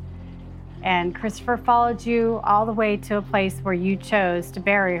trucks, and Christopher followed you all the way to a place where you chose to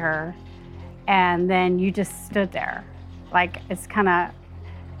bury her, and then you just stood there. It's kind of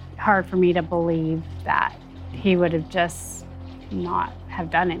hard for me to believe that he would have just not have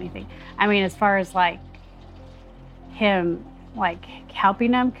done anything. I mean, as far as him,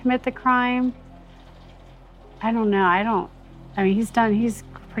 helping him commit the crime, I don't know. He's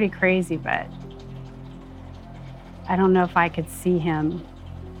pretty crazy, but I don't know if I could see him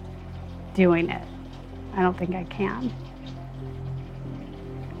doing it. I don't think I can.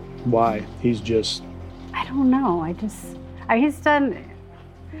 Why? He's just... I don't know.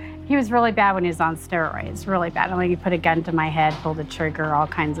 He was really bad when he was on steroids, really bad. He put a gun to my head, pulled the trigger, all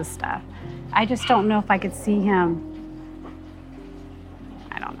kinds of stuff. I just don't know if I could see him.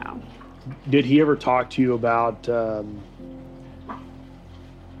 I don't know. Did he ever talk to you about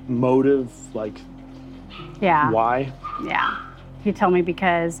motive? Yeah. Why? Yeah. He told me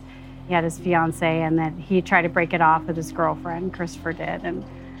because he had his fiance and that he tried to break it off with his girlfriend, Christopher did. And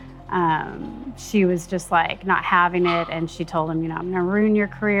she was just not having it. And she told him, I'm going to ruin your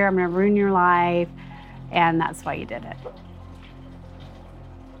career. I'm going to ruin your life. And that's why you did it.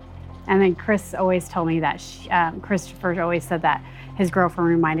 And then Chris always told me that Christopher always said that his girlfriend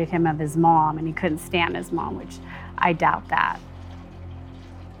reminded him of his mom and he couldn't stand his mom, which I doubt that.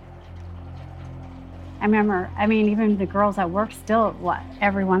 I remember, even the girls at work still,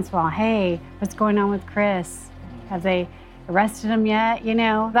 every once in a while, hey, what's going on with Chris? Have they arrested him yet?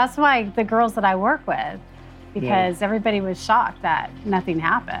 That's why the girls that I work with, because everybody was shocked that nothing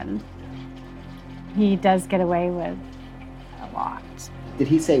happened. He does get away with a lot. Did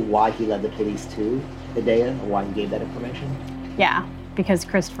he say why he led the police to Hidea or why he gave that information? Yeah, because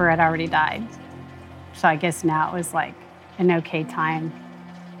Christopher had already died. So I guess now it was an okay time.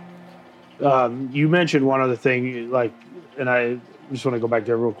 You mentioned one other thing, and I just want to go back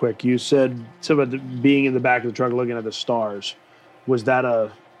there real quick. You said something about being in the back of the truck looking at the stars. Was that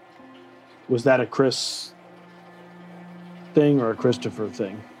a Chris thing or a Christopher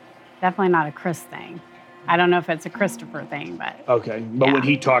thing? Definitely not a Chris thing. I don't know if it's a Christopher thing, but... Okay, but when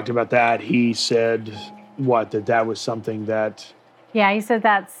he talked about that, he said, that was something that... Yeah, he said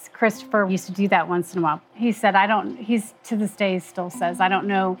that's Christopher used to do that once in a while. He said, he's to this day still says, I don't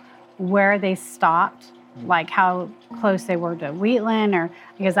know where they stopped, how close they were to Wheatland, or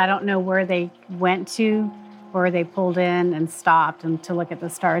because I don't know where they went to, where they pulled in and stopped and to look at the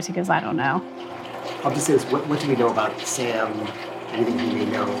stars. He goes, I don't know. I'll just say this, what do we know about Sam? Anything he may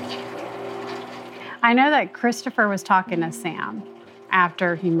know? I know that Christopher was talking to Sam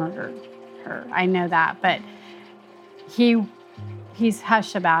after he murdered her. I know that, but he's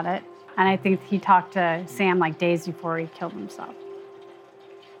hush about it. And I think he talked to Sam days before he killed himself.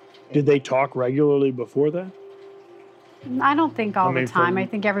 Did they talk regularly before that? I don't think all the time. I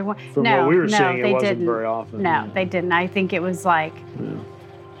think everyone... From what we were saying, it wasn't very often. No, they didn't. I think it was kind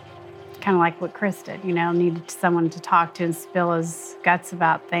of like what Chris did, needed someone to talk to and spill his guts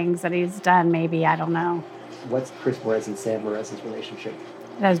about things that he's done, maybe. I don't know. What's Chris Perez and Sam Perez's relationship?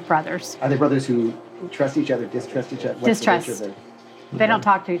 Those brothers. Are they brothers who trust each other, distrust each other? Distrust. They don't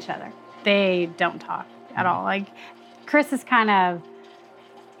talk to each other. They don't talk at all. Chris is kind of...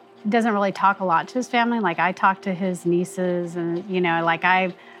 doesn't really talk a lot to his family. I talk to his nieces and,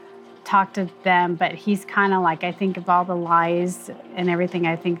 I talk to them, but he's kind of I think of all the lies and everything,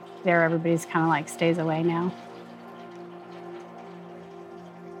 I think everybody's kind of stays away now.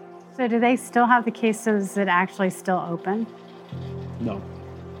 So do they still have the cases that actually still open? No.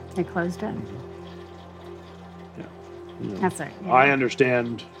 They closed it? Yeah. That's it. Yeah. I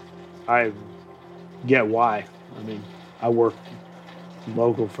understand. I get why. I worked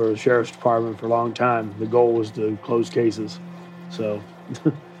local for the sheriff's department for a long time. The goal was to close cases. So,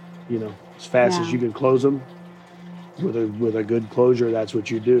 as fast as you can close them with a good closure, that's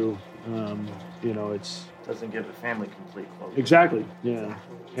what you do. It's doesn't give the family complete closure. Exactly. Yeah.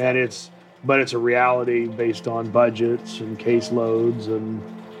 And it's a reality based on budgets and caseloads and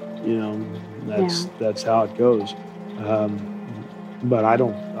that's how it goes. But I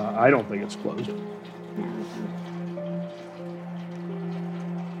don't think it's closed.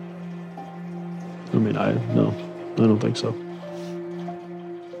 No, I don't think so.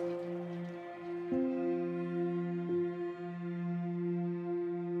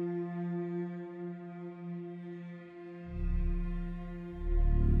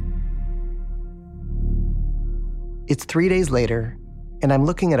 It's 3 days later, and I'm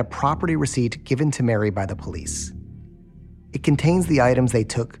looking at a property receipt given to Mary by the police. It contains the items they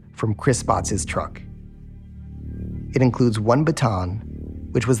took from Chris Spots' truck. It includes one baton,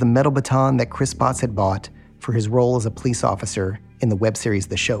 which was the metal baton that Chris Spots had bought for his role as a police officer in the web series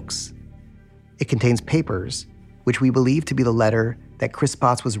The Shokes. It contains papers, which we believe to be the letter that Chris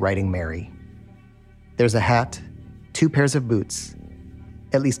Spots was writing Mary. There's a hat, 2 pairs of boots,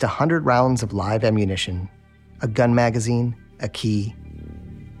 at least 100 rounds of live ammunition, a gun magazine, a key,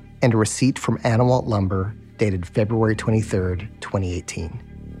 and a receipt from Anawalt Lumber dated February 23rd, 2018.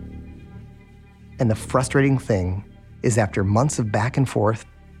 And the frustrating thing is after months of back and forth,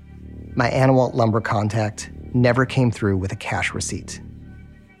 my Anawalt Lumber contact never came through with a cash receipt.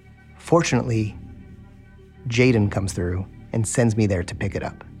 Fortunately, Jaden comes through and sends me there to pick it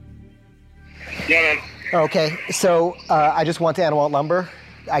up. Yeah, man. Okay, so I just went to Anawalt Lumber.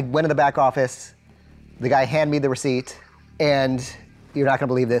 I went in the back office. The guy handed me the receipt, and you're not gonna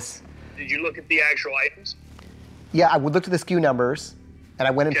believe this. Did you look at the actual items? Yeah, I looked at the SKU numbers, and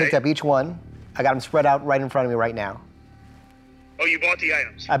I went and picked up each one. I got them spread out right in front of me right now. Oh, you bought the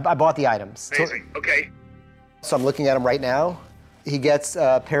items? I bought the items. Amazing, okay. So I'm looking at them right now. He gets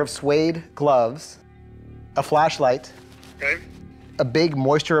a pair of suede gloves, a flashlight, Okay. a big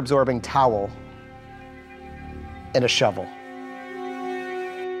moisture-absorbing towel, and a shovel.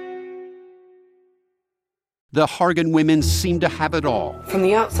 The Hargan women seem to have it all. From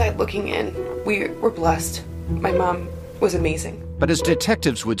the outside looking in, we were blessed. My mom was amazing. But as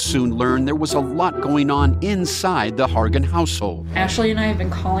detectives would soon learn, there was a lot going on inside the Hargan household. Ashley and I have been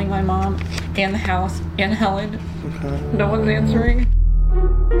calling my mom and the house and Helen. No one's answering.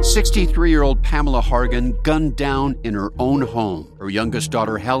 63-year-old Pamela Hargan gunned down in her own home. Her youngest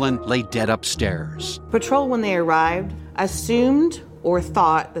daughter, Helen, lay dead upstairs. Patrol, when they arrived, assumed or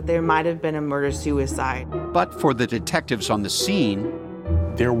thought that there might have been a murder-suicide. But for the detectives on the scene,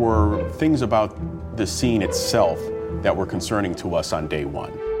 there were things about the scene itself that were concerning to us on day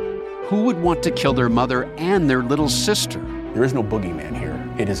one. Who would want to kill their mother and their little sister? There is no boogeyman here.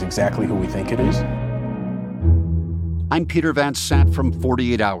 It is exactly who we think it is. I'm Peter Van Sant from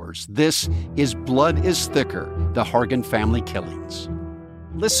 48 Hours. This is Blood is Thicker, the Hargan Family Killings.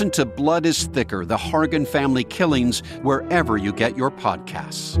 Listen to Blood is Thicker, the Hargan Family Killings, wherever you get your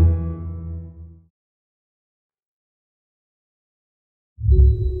podcasts.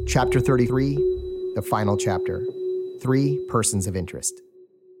 Chapter 33, the final chapter. 3 persons of interest.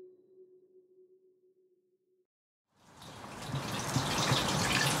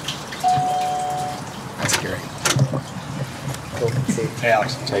 That's scary. Cool. See. Hey,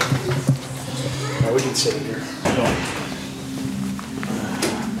 Alex, take it. No, we can sit here.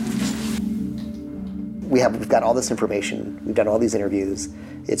 We've got all this information. We've done all these interviews.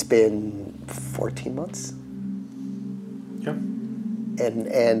 It's been 14 months. Yeah.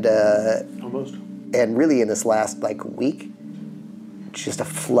 And almost. And really in this last week, just a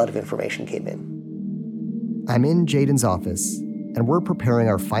flood of information came in. I'm in Jaden's office, and we're preparing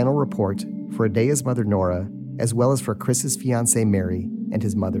our final report for Adea's mother, Nora, as well as for Chris's fiancée, Mary, and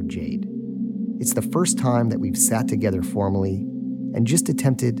his mother, Jade. It's the first time that we've sat together formally and just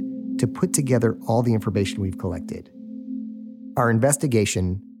attempted to put together all the information we've collected. Our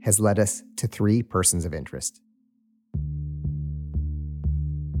investigation has led us to 3 persons of interest.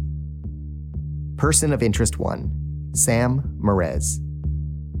 Person of interest 1, Sam Merez.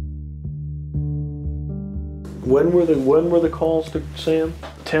 When were the calls to Sam?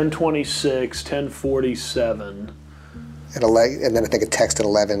 10:26, 10:47. And then I think a text at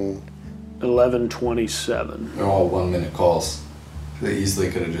 11:27. They're all 1-minute calls. They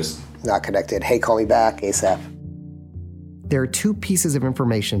easily could have just... Not connected. Hey, call me back, ASAP. There are 2 pieces of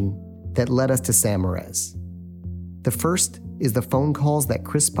information that led us to Sam Merez. The first is the phone calls that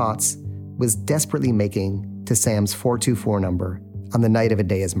Chris Spots was desperately making to Sam's 424 number on the night of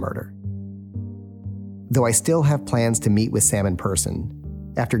Adea's murder. Though I still have plans to meet with Sam in person,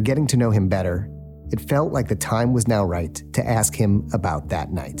 after getting to know him better, it felt like the time was now right to ask him about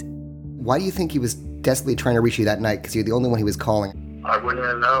that night. Why do you think he was desperately trying to reach you that night? Because you're the only one he was calling. I wouldn't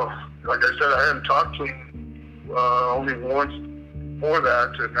even know. Like I said, I hadn't talked to him only once before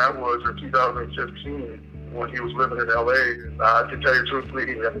that, and that was in 2015 when he was living in L.A. I can tell you truthfully,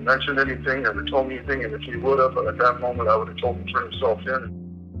 he never mentioned anything, never told me anything, and if he would have, at that moment, I would have told him to turn himself in.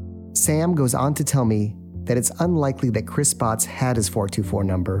 Sam goes on to tell me that it's unlikely that Chris Spots had his 424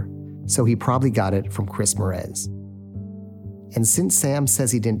 number, so he probably got it from Chris Merez. And since Sam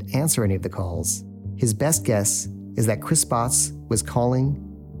says he didn't answer any of the calls, his best guess is that Chris Spots was calling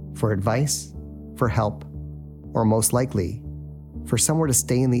for advice, for help, or most likely, for somewhere to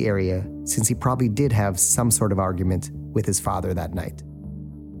stay in the area since he probably did have some sort of argument with his father that night.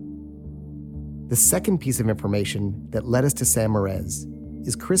 The second piece of information that led us to Sam Merez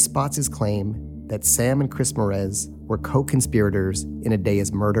is Chris Spots' claim that Sam and Chris Merez were co-conspirators in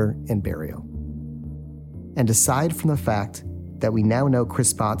Adea's murder and burial. And aside from the fact that we now know Chris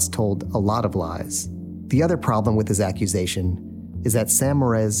Spots told a lot of lies, the other problem with his accusation is that Sam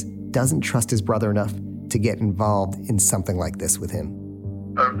Merez doesn't trust his brother enough to get involved in something like this with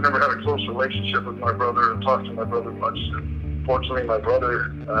him. I've never had a close relationship with my brother and talked to my brother much. Fortunately, my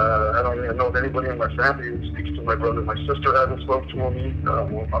brother, I don't even know if anybody in my family who speaks to my brother. My sister hasn't spoken to him.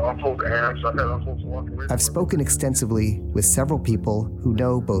 My uncle's aunts, I've had uncles walk away. I've spoken extensively with several people who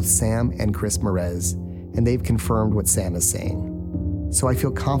know both Sam and Chris Merez, and they've confirmed what Sam is saying. So I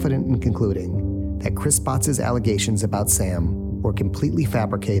feel confident in concluding that Chris Spots' allegations about Sam were completely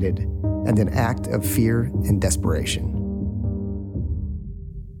fabricated and an act of fear and desperation.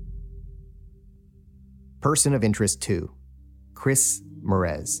 Person of interest 2, Chris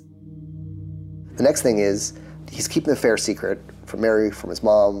Merez. The next thing is, he's keeping the affair secret from Mary, from his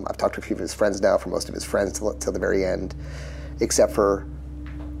mom. I've talked to a few of his friends now, from most of his friends till the very end, except for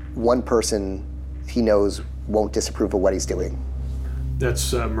one person he knows won't disapprove of what he's doing.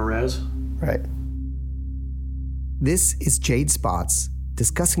 That's Merez? Right. This is Jade Spots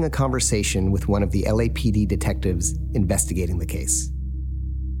discussing a conversation with one of the LAPD detectives investigating the case.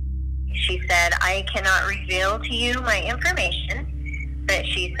 She said, I cannot reveal to you my information, but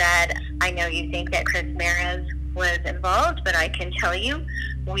she said, I know you think that Chris Merez was involved, but I can tell you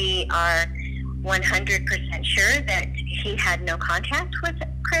we are 100% sure that he had no contact with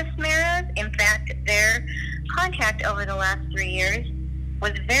Chris Merez. In fact, their contact over the last 3 years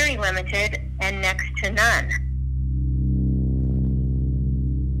was very limited and next to none.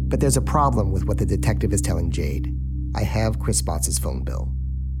 But there's a problem with what the detective is telling Jade. I have Chris Spots' phone bill.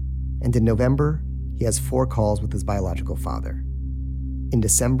 And in November, he has 4 calls with his biological father. In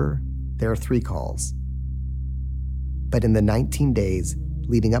December, there are 3 calls. But in the 19 days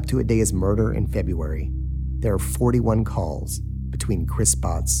leading up to Adea's murder in February, there are 41 calls between Chris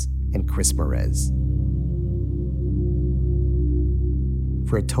Spots and Chris Merez,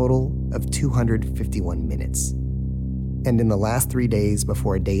 for a total of 251 minutes. And in the last 3 days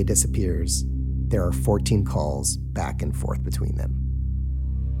before Adea disappears, there are 14 calls back and forth between them.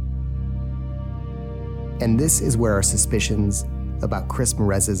 And this is where our suspicions about Chris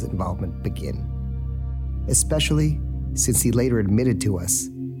Merez's involvement begin, especially since he later admitted to us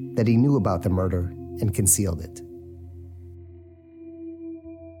that he knew about the murder and concealed it.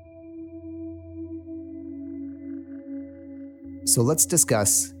 So let's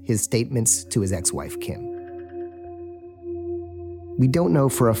discuss his statements to his ex-wife, Kim. We don't know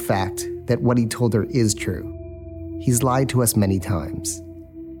for a fact that what he told her is true. He's lied to us many times.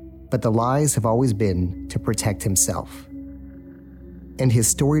 But the lies have always been to protect himself. And his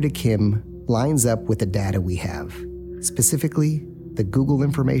story to Kim lines up with the data we have, specifically the Google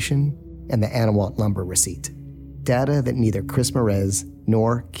information and the Anawalt lumber receipt, data that neither Chris Merez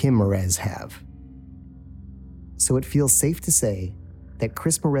nor Kim Merez have. So it feels safe to say that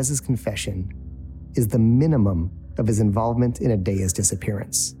Chris Merez's confession is the minimum of his involvement in Adea's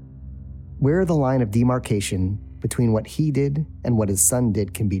disappearance. Where the line of demarcation between what he did and what his son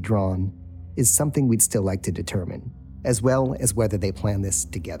did can be drawn is something we'd still like to determine, as well as whether they planned this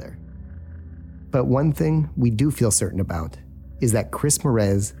together. But one thing we do feel certain about is that Chris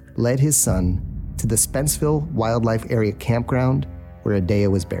Merez led his son to the Spenceville Wildlife Area campground where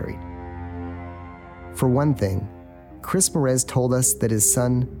Adea was buried. For one thing, Chris Merez told us that his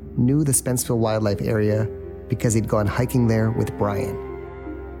son knew the Spenceville Wildlife Area because he'd gone hiking there with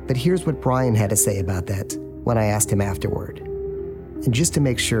Brian. But here's what Brian had to say about that when I asked him afterward. And just to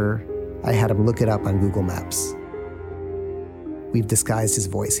make sure, I had him look it up on Google Maps. We've disguised his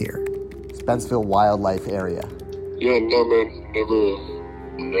voice here. Spenceville Wildlife Area. Yeah, no man,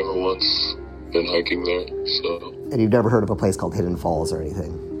 never once been hiking there, so. And you've never heard of a place called Hidden Falls or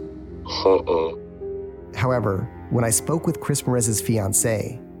anything? However, when I spoke with Chris Merez's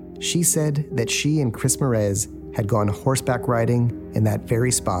fiancée, she said that she and Chris Merez had gone horseback riding in that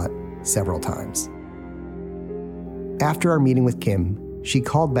very spot several times. After our meeting with Kim, she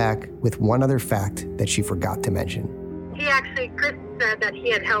called back with one other fact that she forgot to mention. Chris said that he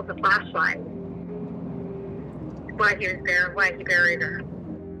had held the flashlight while he was there, while he buried her.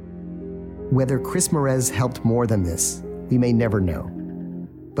 Whether Chris Merez helped more than this, we may never know.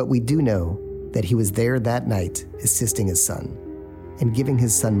 But we do know that he was there that night assisting his son and giving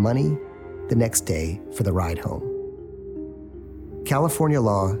his son money the next day for the ride home. California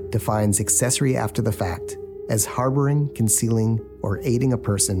law defines accessory after the fact as harboring, concealing, or aiding a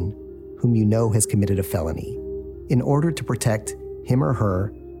person whom you know has committed a felony in order to protect him or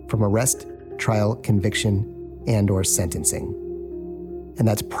her from arrest, trial, conviction, and/or sentencing. And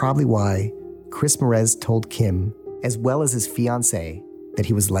that's probably why Chris Merez told Kim, as well as his fiancée, that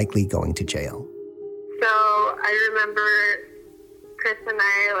he was likely going to jail. So I remember Chris and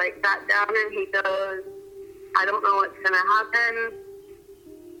I sat down and he goes, I don't know what's going to happen,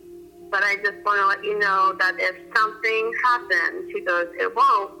 but I just want to let you know that if something happens, he goes, it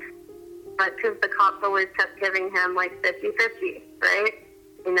won't. But because the cops always kept giving him 50-50, right?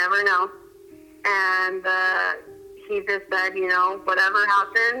 You never know. And he just said, whatever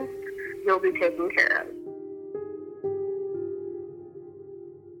happens, you'll be taken care of.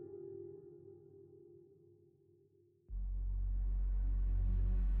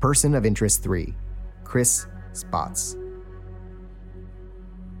 Person of Interest 3, Chris Spotts.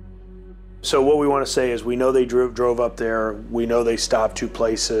 So what we want to say is we know they drove up there. We know they stopped 2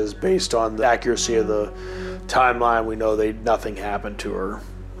 places based on the accuracy of the timeline. We know nothing happened to her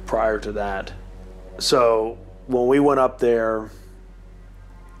prior to that. So when we went up there,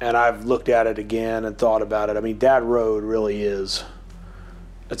 and I've looked at it again and thought about it, that road really it's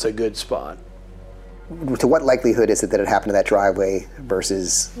a good spot. To what likelihood is it that it happened to that driveway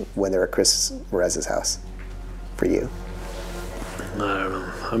versus when they're at Chris Merez's house for you? I don't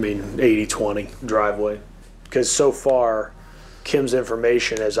know. 80-20 driveway. Because so far, Kim's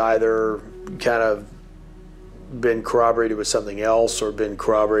information has either kind of been corroborated with something else or been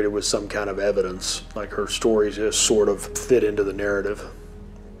corroborated with some kind of evidence. Her stories just sort of fit into the narrative.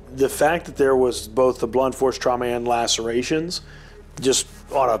 The fact that there was both the blunt force trauma and lacerations, just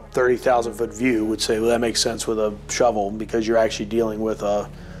on a 30,000 foot view would say, well, that makes sense with a shovel because you're actually dealing with a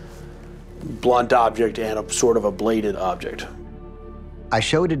blunt object and a sort of a bladed object. I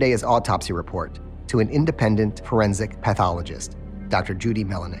showed today's autopsy report to an independent forensic pathologist, Dr. Judy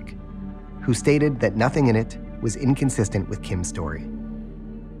Melinek, who stated that nothing in it was inconsistent with Kim's story.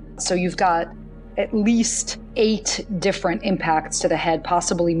 So you've got at least 8 different impacts to the head,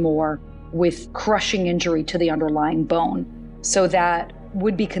 possibly more, with crushing injury to the underlying bone. So that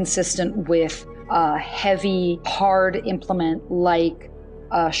would be consistent with a heavy, hard implement like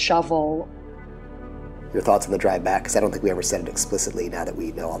a shovel. Your thoughts on the drive back? Because I don't think we ever said it explicitly now that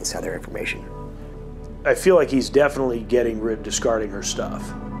we know all this other information. I feel like he's definitely discarding her stuff.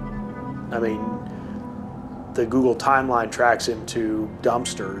 The Google timeline tracks into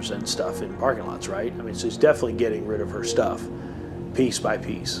dumpsters and stuff in parking lots, right? So he's definitely getting rid of her stuff, piece by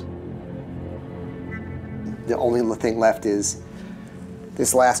piece. The only thing left is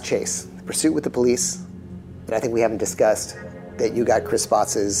this last chase, the pursuit with the police, that I think we haven't discussed, that you got Chris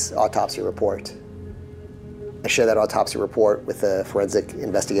Spotts' autopsy report. I share that autopsy report with a forensic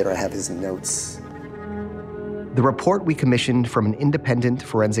investigator. I have his notes. The report we commissioned from an independent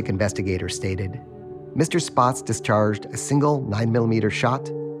forensic investigator stated, Mr. Spotts discharged a single 9mm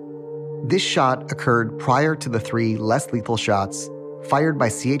shot. This shot occurred prior to the 3 less lethal shots fired by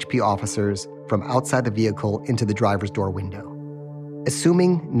CHP officers from outside the vehicle into the driver's door window.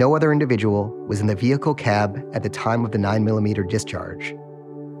 Assuming no other individual was in the vehicle cab at the time of the 9mm discharge,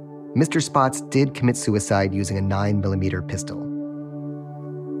 Mr. Spotts did commit suicide using a 9mm pistol.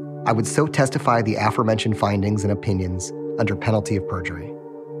 I would so testify the aforementioned findings and opinions under penalty of perjury.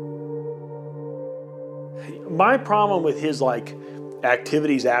 My problem with his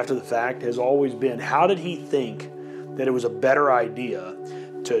activities after the fact has always been, how did he think that it was a better idea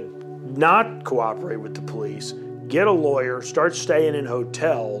to not cooperate with the police, get a lawyer, start staying in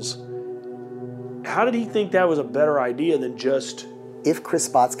hotels? How did he think that was a better idea than just... If Chris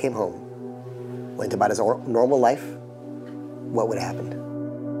Spotts came home, went about his normal life, what would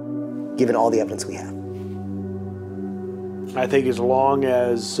happen, given all the evidence we have? I think as long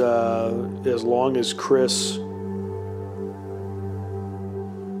as Chris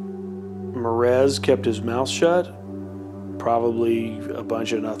Merez kept his mouth shut, probably a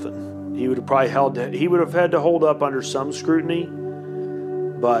bunch of nothing. He would have probably had to hold up under some scrutiny,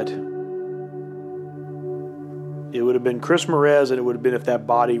 but it would have been Chris Merez, and it would have been if that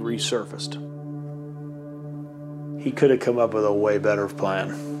body resurfaced. He could have come up with a way better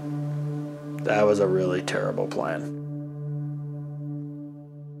plan. That was a really terrible plan.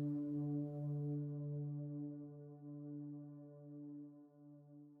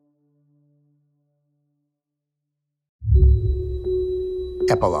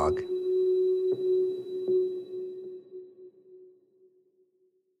 Epilogue.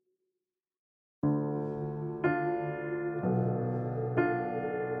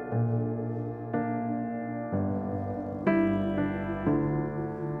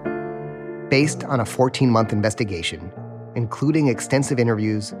 based on a 14-month investigation, including extensive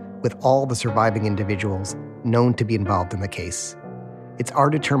interviews with all the surviving individuals known to be involved in the case. It's our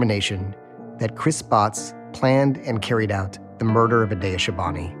determination that Chris Spotts planned and carried out the murder of Adaya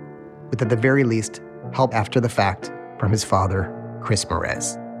Shabani, with at the very least help after the fact from his father, Chris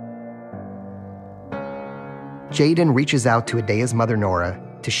Merez. Jayden reaches out to Adaya's mother, Nora,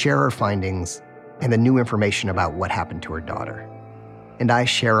 to share her findings and the new information about what happened to her daughter. And I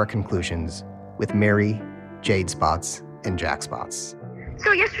share our conclusions with Mary, Jade Spotts, and Jack Spotts.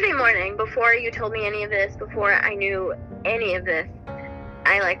 So yesterday morning, before you told me any of this, before I knew any of this,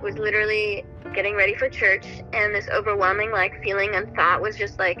 I was literally getting ready for church, and this overwhelming feeling and thought was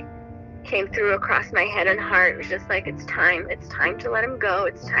just came through across my head and heart. It was just it's time to let him go.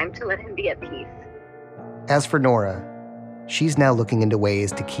 It's time to let him be at peace. As for Nora, she's now looking into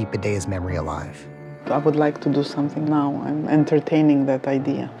ways to keep Adaya's memory alive. I would like to do something now. I'm entertaining that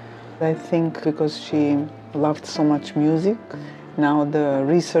idea. I think because she loved so much music, now the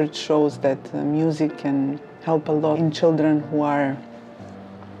research shows that music can help a lot in children who are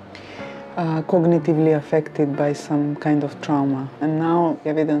cognitively affected by some kind of trauma. And now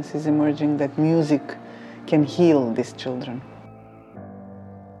evidence is emerging that music can heal these children.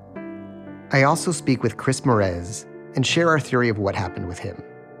 I also speak with Chris Merez and share our theory of what happened with him.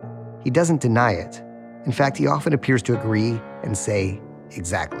 He doesn't deny it. In fact, he often appears to agree and say,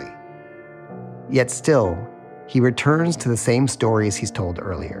 exactly. Yet still, he returns to the same stories he's told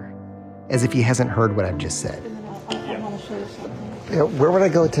earlier, as if he hasn't heard what I've just said. Where would I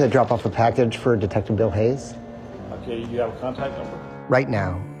go to drop off a package for Detective Bill Hayes? Okay, you have a contact number? Right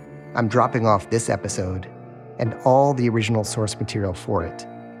now, I'm dropping off this episode and all the original source material for it,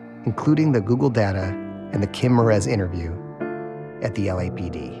 including the Google data and the Kim Merez interview at the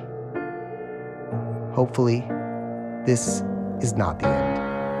LAPD. Hopefully, this is not the end.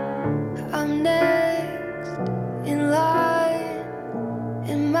 I'm next in line,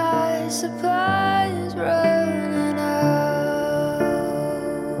 and my supply is running out.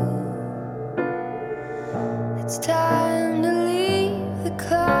 It's time to leave the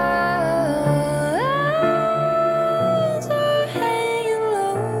clouds are hanging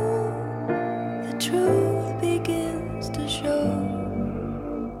low. The truth begins to show.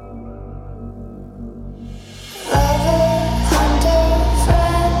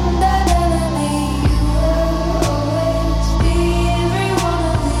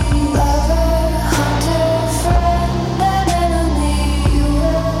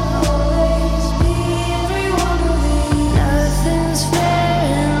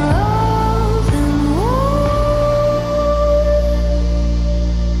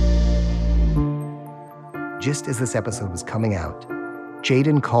 Just as this episode was coming out,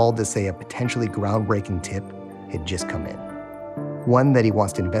 Jayden called to say a potentially groundbreaking tip had just come in. One that he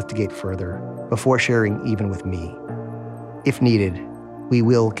wants to investigate further before sharing even with me. If needed, we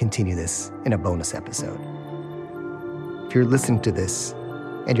will continue this in a bonus episode. If you're listening to this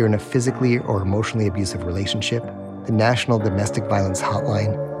and you're in a physically or emotionally abusive relationship, the National Domestic Violence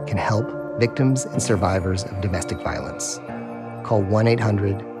Hotline can help victims and survivors of domestic violence. Call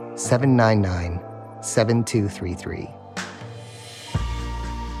 1-800-799-7233.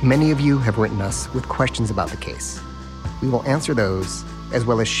 Many of you have written us with questions about the case. We will answer those, as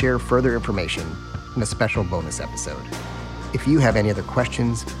well as share further information in a special bonus episode. If you have any other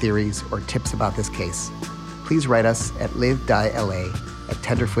questions, theories, or tips about this case, please write us at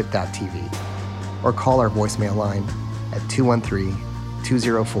livedila@tenderfoot.tv or call our voicemail line at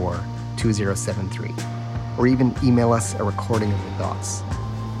 213-204-2073, or even email us a recording of your thoughts.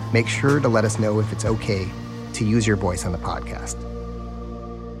 Make sure to let us know if it's okay to use your voice on the podcast.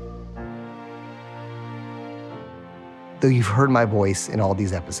 Though you've heard my voice in all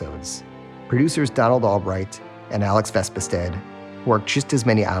these episodes, producers Donald Albright and Alex Vespestead worked just as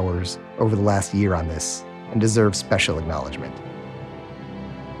many hours over the last year on this and deserve special acknowledgement.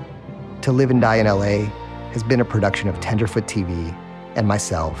 To Live and Die in LA has been a production of Tenderfoot TV and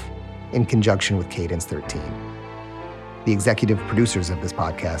myself in conjunction with Cadence 13. The executive producers of this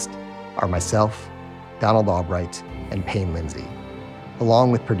podcast are myself, Donald Albright, and Payne Lindsay, along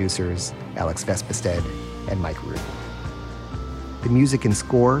with producers Alex Vespestead and Mike Root. The music and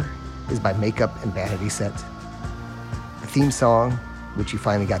score is by Makeup and Vanity Set. The theme song, which you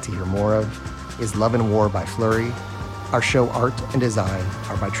finally got to hear more of, is Love and War by Flurry. Our show art and design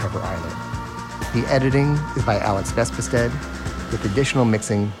are by Trevor Eiler. The editing is by Alex Vespestead, with additional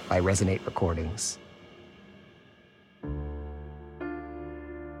mixing by Resonate Recordings.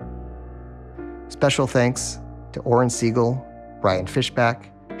 Special thanks to Oren Siegel, Brian Fishback,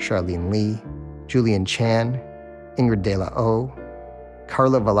 Charlene Lee, Julian Chan, Ingrid De La O,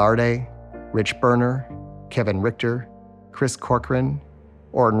 Carla Velarde, Rich Berner, Kevin Richter, Chris Corcoran,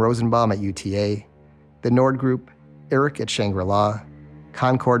 Oren Rosenbaum at UTA, the Nord Group, Eric at Shangri-La,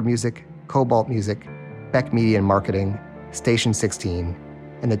 Concord Music, Cobalt Music, Beck Media and Marketing, Station 16,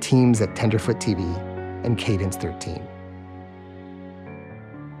 and the teams at Tenderfoot TV and Cadence 13.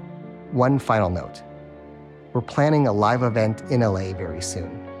 One final note. We're planning a live event in LA very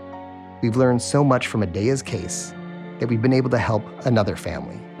soon. We've learned so much from Adea's case that we've been able to help another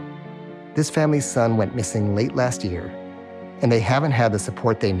family. This family's son went missing late last year, and they haven't had the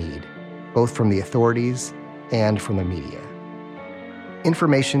support they need, both from the authorities and from the media.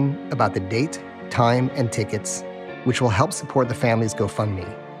 Information about the date, time, and tickets, which will help support the family's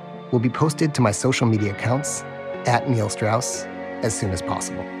GoFundMe, will be posted to my social media accounts at Neil Strauss as soon as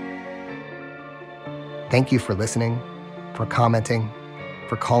possible. Thank you for listening, for commenting,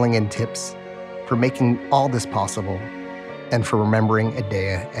 for calling in tips, for making all this possible, and for remembering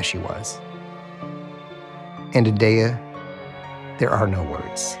Adea as she was. And Adea, there are no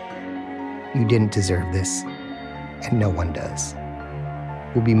words. You didn't deserve this, and no one does.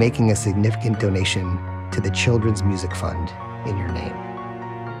 We'll be making a significant donation to the Children's Music Fund in your name.